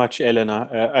you very much,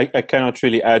 Elena. I cannot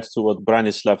really add to what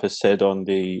Branislav has said on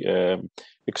the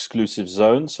exclusive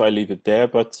zone, so I leave it there.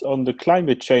 But on the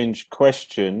climate change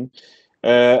question,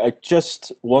 I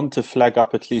just want to flag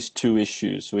up at least two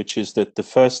issues, which is that the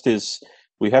first is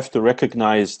we have to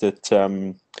recognize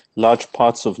that large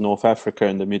parts of North Africa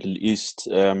and the Middle East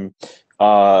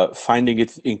are finding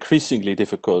it increasingly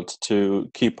difficult to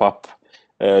keep up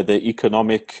the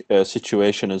economic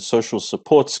situation and social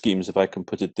support schemes, if I can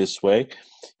put it this way,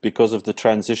 because of the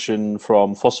transition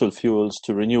from fossil fuels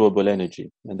to renewable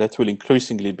energy. And that will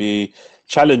increasingly be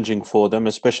challenging for them,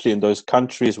 especially in those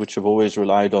countries which have always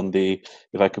relied on the,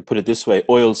 if I can put it this way,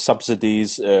 oil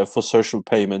subsidies for social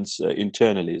payments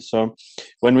internally. So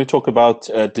when we talk about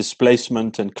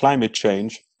displacement and climate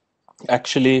change,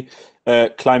 actually,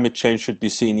 climate change should be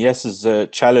seen, yes, as a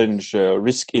challenge,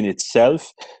 risk in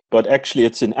itself, but actually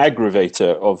it's an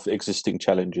aggravator of existing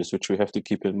challenges, which we have to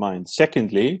keep in mind.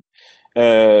 Secondly,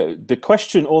 the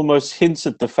question almost hints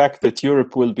at the fact that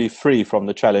Europe will be free from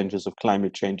the challenges of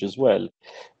climate change as well.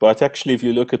 But actually, if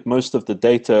you look at most of the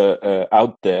data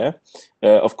out there,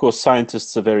 of course,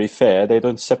 scientists are very fair. They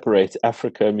don't separate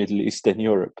Africa, Middle East, and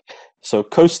Europe. So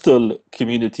coastal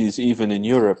communities, even in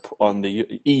Europe, on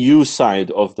the EU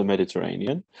side of the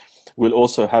Mediterranean, will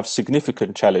also have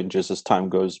significant challenges as time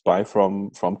goes by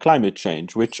from climate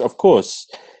change, which, of course,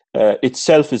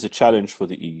 itself is a challenge for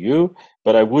the EU,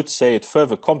 but I would say it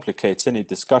further complicates any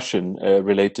discussion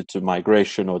related to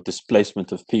migration or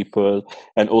displacement of people,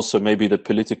 and also maybe the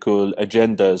political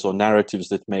agendas or narratives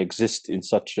that may exist in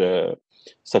such a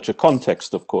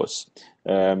context, of course.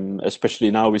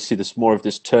 Especially now we see this more of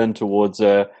this turn towards,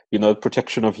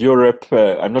 protection of Europe.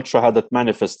 I'm not sure how that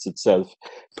manifests itself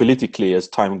politically as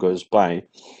time goes by.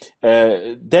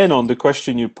 Then on the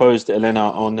question you posed,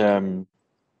 Elena, on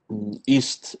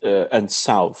East and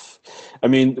South. I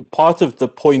mean, part of the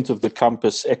point of the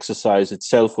campus exercise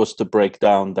itself was to break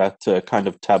down that kind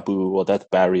of taboo or that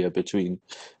barrier between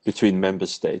member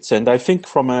states. And I think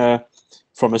from a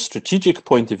strategic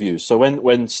point of view, so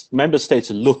when member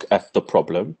states look at the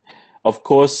problem, of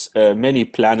course, many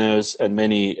planners and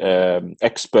many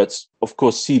experts, of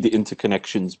course, see the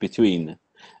interconnections between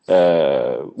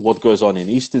what goes on in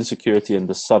Eastern security and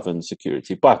the Southern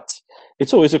security. But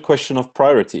it's always a question of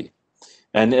priority.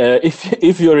 And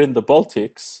if you're in the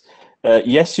Baltics,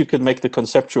 yes, you can make the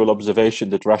conceptual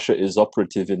observation that Russia is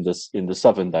operative in the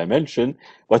southern dimension,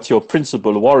 but your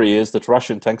principal worry is that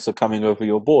Russian tanks are coming over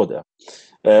your border.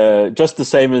 Just the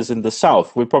same as in the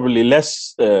south, we're probably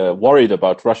less worried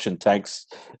about Russian tanks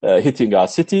hitting our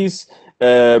cities.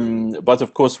 But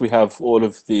of course, we have all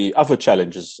of the other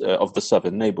challenges of the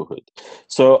southern neighborhood.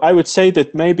 So I would say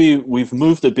that maybe we've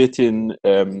moved a bit in,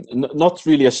 not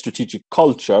really a strategic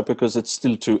culture because it's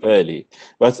still too early,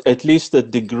 but at least a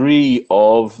degree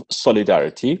of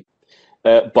solidarity.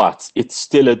 But it's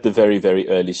still at the very, very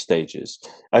early stages.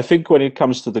 I think when it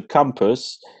comes to the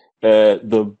campus,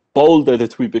 the bolder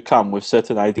that we become with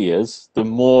certain ideas, the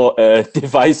more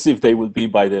divisive they will be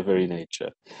by their very nature.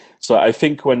 So I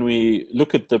think when we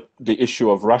look at the issue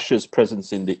of Russia's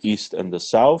presence in the East and the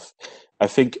South, I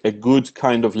think a good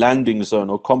kind of landing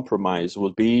zone or compromise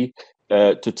will be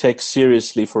to take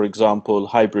seriously, for example,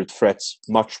 hybrid threats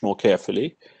much more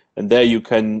carefully, And there you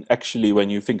can actually, when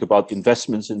you think about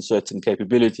investments in certain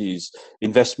capabilities,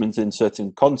 investments in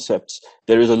certain concepts,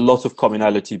 there is a lot of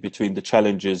commonality between the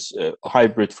challenges,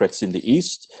 hybrid threats in the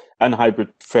East and hybrid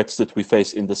threats that we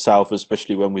face in the South,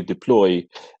 especially when we deploy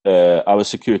our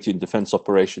security and defense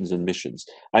operations and missions.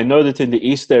 I know that in the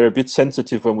East, they're a bit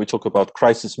sensitive when we talk about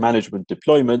crisis management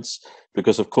deployments,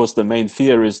 because of course the main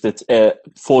fear is that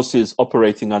forces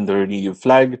operating under an EU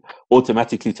flag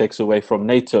automatically takes away from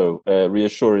NATO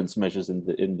reassurance measures in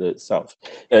the South,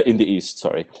 in the East,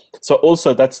 sorry. So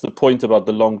also that's the point about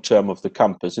the long term of the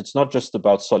campus. It's not just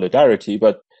about solidarity,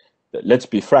 but let's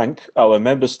be frank, our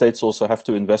member states also have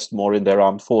to invest more in their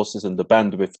armed forces and the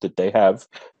bandwidth that they have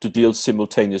to deal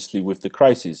simultaneously with the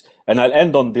crises. And I'll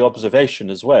end on the observation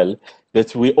as well,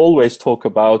 that we always talk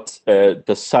about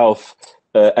the South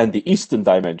and the Eastern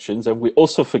dimensions, and we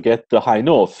also forget the High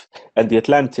North and the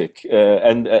Atlantic.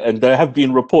 And there have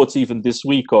been reports even this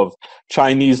week of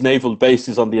Chinese naval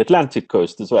bases on the Atlantic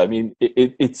coast as well. I mean,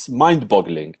 it's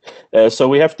mind-boggling. So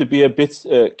we have to be a bit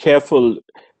careful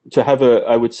to have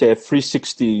I would say, a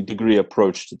 360-degree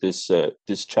approach to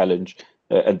this challenge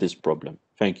and this problem.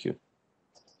 Thank you.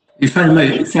 If I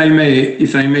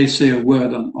may say a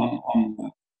word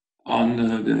on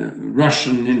the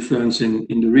Russian influence in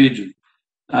the region.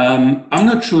 I'm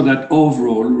not sure that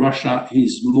overall Russia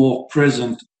is more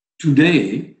present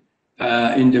today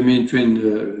in the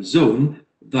Mediterranean zone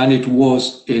than it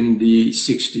was in the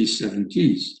 60s,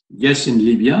 70s. Yes, in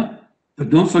Libya, but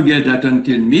don't forget that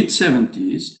until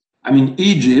mid-70s, I mean,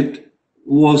 Egypt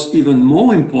was even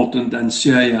more important than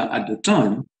Syria at the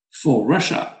time for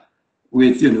Russia,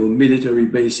 with military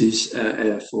bases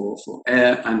for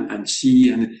air and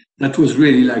sea, and that was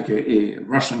really like a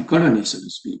Russian colony, so to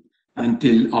speak,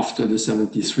 until after the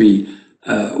 73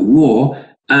 war.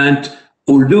 And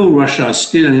although Russia is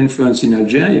still an influence in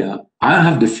Algeria, I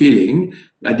have the feeling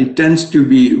that it tends to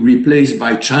be replaced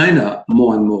by China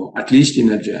more and more, at least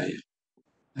in Algeria.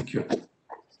 Thank you.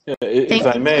 If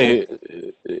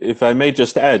I may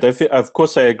just add, of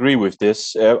course I agree with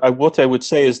this. What I would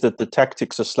say is that the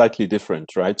tactics are slightly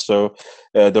different, right? So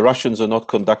the Russians are not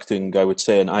conducting, I would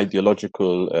say, an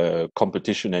ideological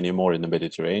competition anymore in the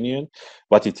Mediterranean,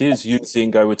 but it is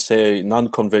using, I would say,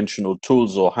 non-conventional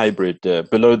tools or hybrid,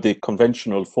 below the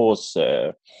conventional force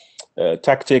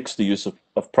tactics, the use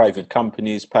of private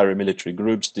companies, paramilitary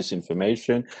groups,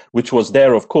 disinformation, which was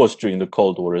there, of course, during the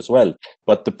Cold War as well.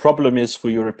 But the problem is for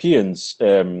Europeans,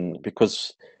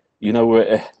 because, we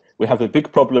have a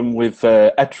big problem with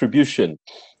attribution.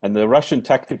 And the Russian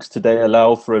tactics today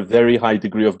allow for a very high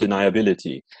degree of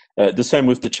deniability. The same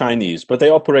with the Chinese, but they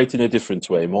operate in a different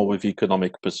way, more with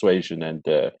economic persuasion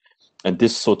and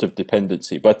this sort of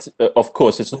dependency. But of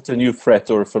course, it's not a new threat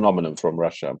or a phenomenon from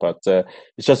Russia, but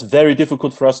it's just very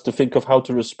difficult for us to think of how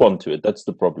to respond to it. That's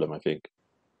the problem, I think.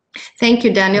 Thank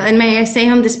you, Daniel. And may I say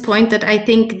on this point that I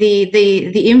think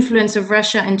the influence of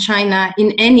Russia and China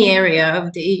in any area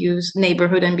of the EU's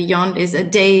neighborhood and beyond is a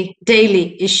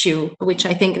daily issue, which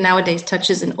I think nowadays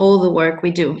touches in all the work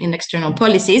we do in external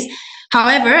policies.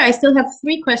 However, I still have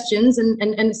 3 questions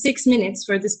and 6 minutes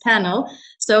for this panel.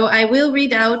 So I will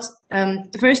read out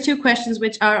the first 2 questions,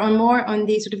 which are more on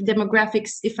the sort of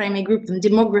demographics, if I may group them,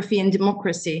 demography and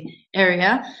democracy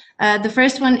area. The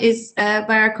first one is by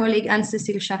our colleague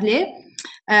Anne-Cécile Charlier.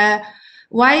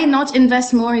 Why not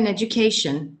invest more in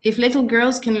education? If little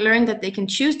girls can learn that they can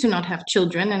choose to not have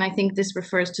children, and I think this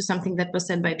refers to something that was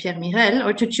said by Pierre MIREL,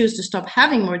 or to choose to stop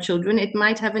having more children, it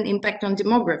might have an impact on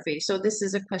demography. So this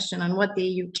is a question on what the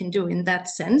EU can do in that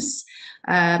sense.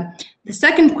 The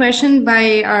second question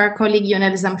by our colleague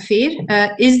Yonel Zamfir,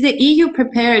 is the EU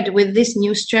prepared with this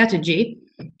new strategy?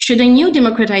 Should a new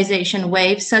democratization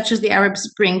wave, such as the Arab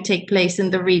Spring, take place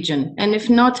in the region? And if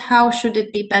not, how should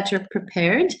it be better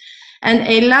prepared? And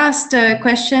a last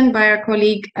question by our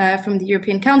colleague from the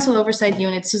European Council Oversight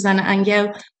Unit, Susanna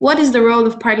Angel. What is the role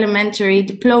of parliamentary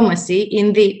diplomacy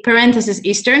in the parenthesis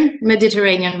Eastern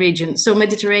Mediterranean region? So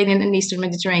Mediterranean and Eastern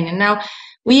Mediterranean. Now,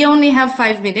 we only have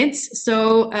 5 minutes,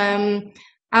 so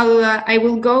I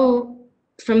will go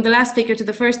from the last speaker to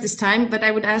the first this time, but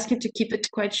I would ask you to keep it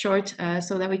quite short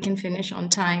so that we can finish on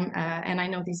time. And I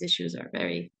know these issues are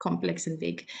very complex and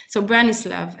big. So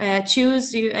Branislav,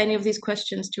 choose any of these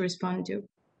questions to respond to.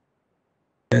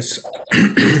 Yes.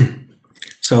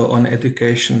 So on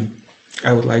education,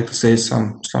 I would like to say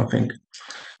something.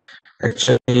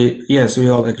 Actually, yes, we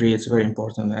all agree it's very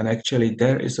important. And actually,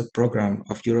 there is a program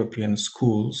of European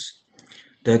schools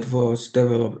that was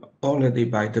developed already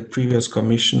by the previous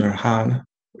Commissioner Hahn,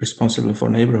 responsible for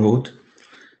neighborhood.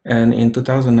 And in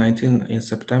 2019, in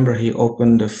September, he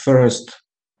opened the first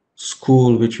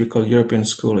school, which we call European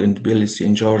School in Tbilisi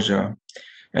in Georgia.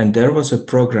 And there was a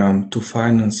program to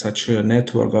finance such a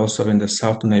network also in the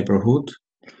south neighborhood.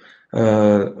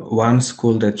 One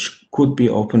school that could be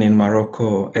open in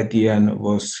Morocco at the end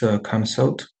was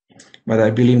cancelled. But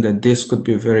I believe that this could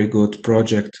be a very good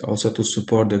project also to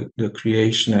support the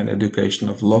creation and education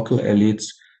of local elites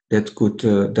that could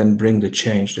then bring the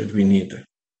change that we need.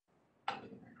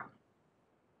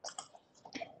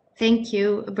 Thank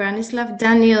you, Branislav.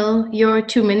 Daniel, your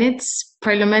 2 minutes,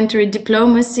 parliamentary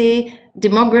diplomacy,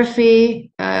 demography,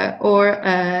 or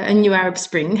a new Arab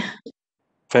Spring.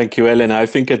 Thank you, Elena. I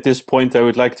think at this point I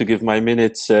would like to give my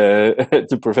minutes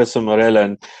to Professor MIREL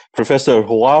and Professor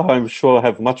ROY. I'm sure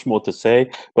have much more to say,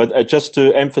 but just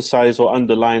to emphasize or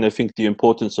underline, I think the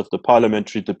importance of the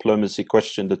parliamentary diplomacy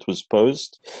question that was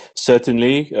posed.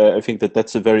 Certainly, I think that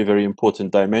that's a very, very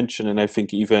important dimension, and I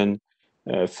think even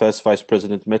First Vice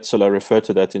President METSOLA referred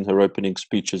to that in her opening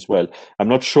speech as well. I'm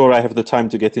not sure I have the time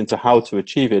to get into how to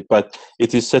achieve it, but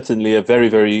it is certainly a very,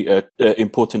 very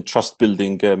important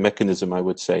trust-building mechanism, I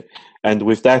would say. And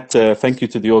with that, thank you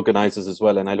to the organizers as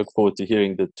well, and I look forward to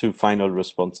hearing the 2 final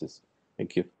responses.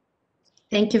 Thank you.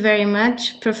 Thank you very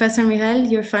much. Professor MIREL,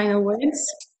 your final words.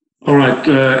 All right,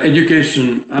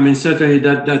 education. I mean, certainly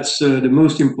that's the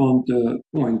most important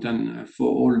point and for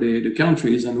all the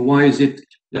countries. And why is it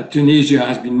that Tunisia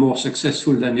has been more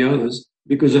successful than the others?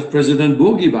 Because of President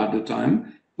Bourguiba at the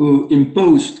time, who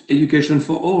imposed education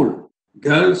for all,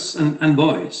 girls and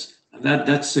boys. And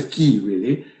that's the key,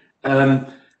 really.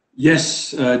 Yes,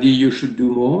 the EU should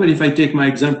do more. But if I take my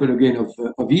example again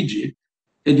of Egypt,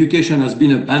 education has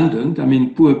been abandoned. I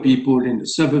mean, poor people in the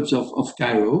suburbs of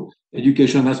Cairo,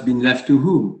 education has been left to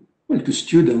whom? Well, to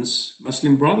students,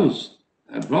 Muslim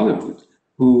brotherhood,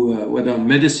 who, whether on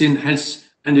medicine, health,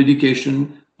 and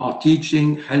education, are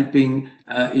teaching, helping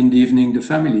in the evening the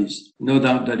families. No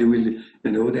doubt that they will,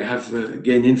 they have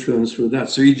gained influence through that.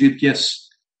 So Egypt, yes,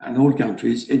 and all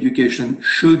countries, education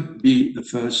should be the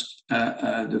first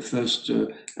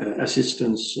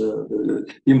assistance, the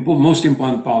most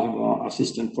important part of our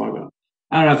assistance program.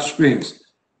 Arab Springs,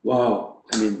 wow!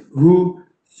 I mean, who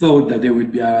thought that there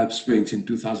would be Arab Springs in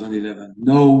 2011?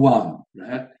 No one,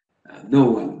 right? No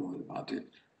one knew about it.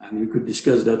 And we could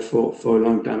discuss that for a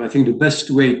long time. I think the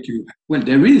best way to, well,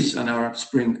 there is an Arab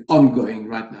Spring ongoing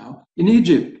right now in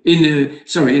Egypt,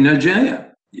 in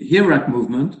Algeria, the Iraq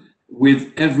movement,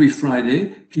 with every Friday,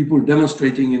 people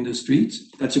demonstrating in the streets.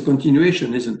 That's a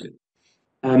continuation, isn't it?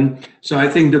 So I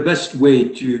think the best way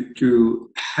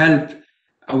to help,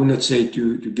 I would not say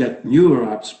to get new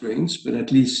Arab Springs, but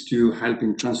at least to help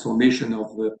in transformation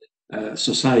of the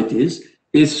societies,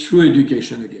 is through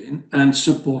education again and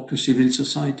support to civil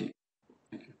society.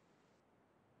 Thank you.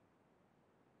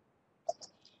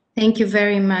 Thank you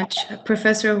very much.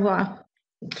 Professor ROY.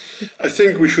 I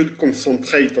think we should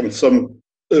concentrate on some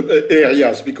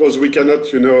areas because we cannot,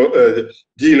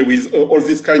 deal with all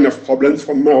these kind of problems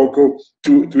from Morocco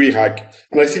to Iraq.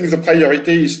 And I think the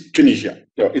priority is Tunisia.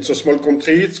 It's a small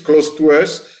country, it's close to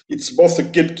us, it's both a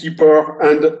gatekeeper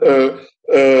and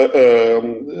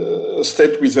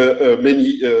state with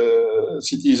many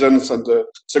citizens and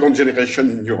second generation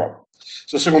in Europe.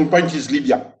 The second point is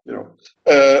Libya,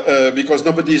 because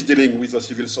nobody is dealing with the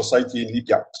civil society in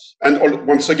Libya. And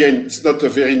once again, it's not a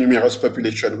very numerous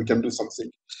population. We can do something.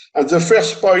 And the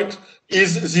first point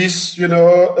is this,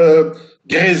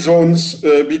 gray zones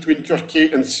between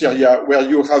Turkey and Syria, where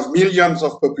you have millions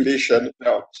of population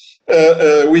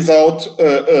without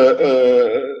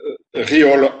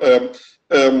real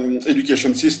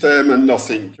education system and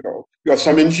nothing. You have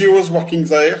some NGOs working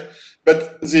there,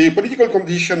 but the political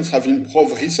conditions have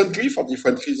improved recently for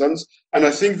different reasons, and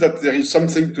I think that there is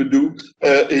something to do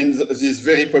in these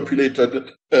very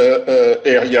populated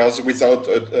areas without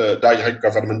direct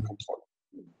government control.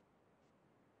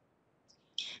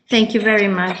 Thank you very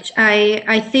much.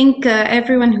 I think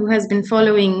everyone who has been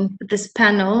following this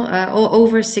panel,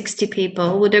 over 60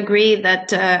 people, would agree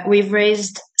that we've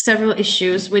raised several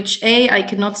issues, which A, I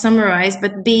cannot summarize,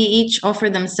 but B, each offer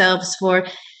themselves for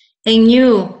a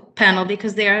new panel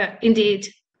because they are indeed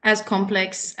as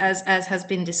complex as has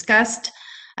been discussed.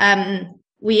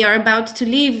 We are about to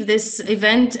leave this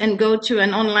event and go to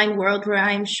an online world where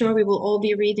I'm sure we will all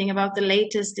be reading about the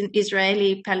latest in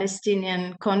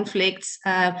Israeli-Palestinian conflicts,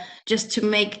 just to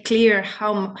make clear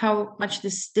how much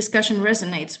this discussion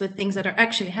resonates with things that are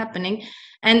actually happening.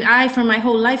 And I, for my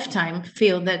whole lifetime,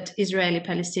 feel that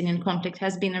Israeli-Palestinian conflict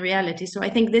has been a reality. So I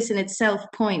think this in itself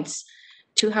points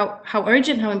to how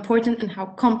urgent, how important, and how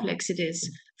complex it is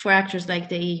for actors like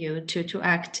the EU to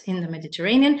act in the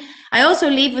Mediterranean. I also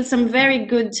leave with some very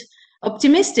good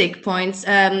optimistic points.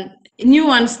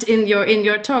 nuanced in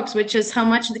your talks, which is how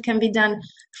much can be done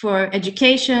for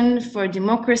education, for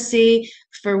democracy,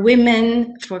 for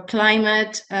women, for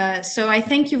climate. So I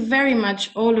thank you very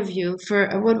much, all of you,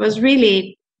 for what was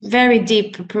really very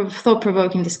deep,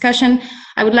 thought-provoking discussion.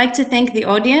 I would like to thank the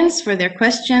audience for their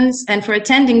questions and for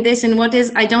attending this in what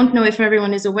is, I don't know if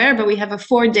everyone is aware, but we have a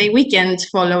 4-day weekend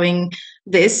following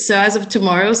this, so as of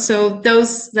tomorrow. So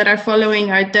those that are following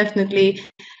are definitely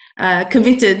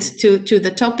committed to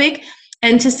the topic.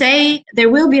 And to say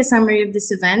there will be a summary of this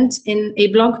event in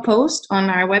a blog post on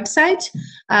our website,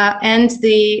 and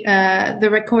the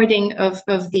recording of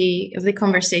the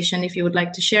conversation, if you would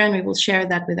like to share, and we will share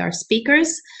that with our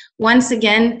speakers. Once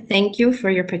again, thank you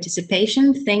for your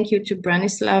participation. Thank you to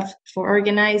Branislav for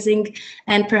organizing,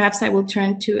 and perhaps I will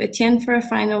turn to Etienne for a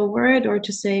final word or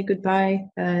to say goodbye.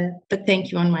 But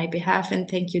thank you on my behalf, and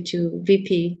thank you to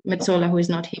VP METSOLA, who is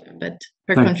not here, but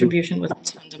her contribution was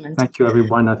fundamental. Thank you,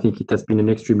 everyone. I think it has been an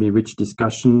extremely rich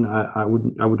discussion. I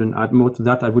wouldn't add more to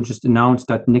that. I would just announce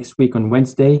that next week on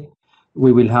Wednesday,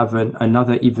 we will have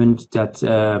another event that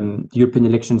the European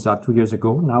elections are 2 years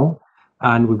ago now.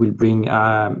 And we will bring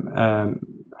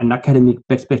an academic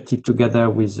perspective together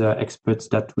with experts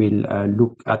that will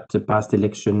look at the past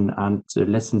election and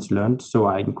lessons learned. So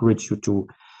I encourage you to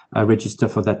register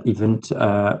for that event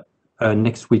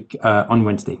next week on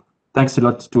Wednesday. Thanks a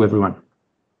lot to everyone.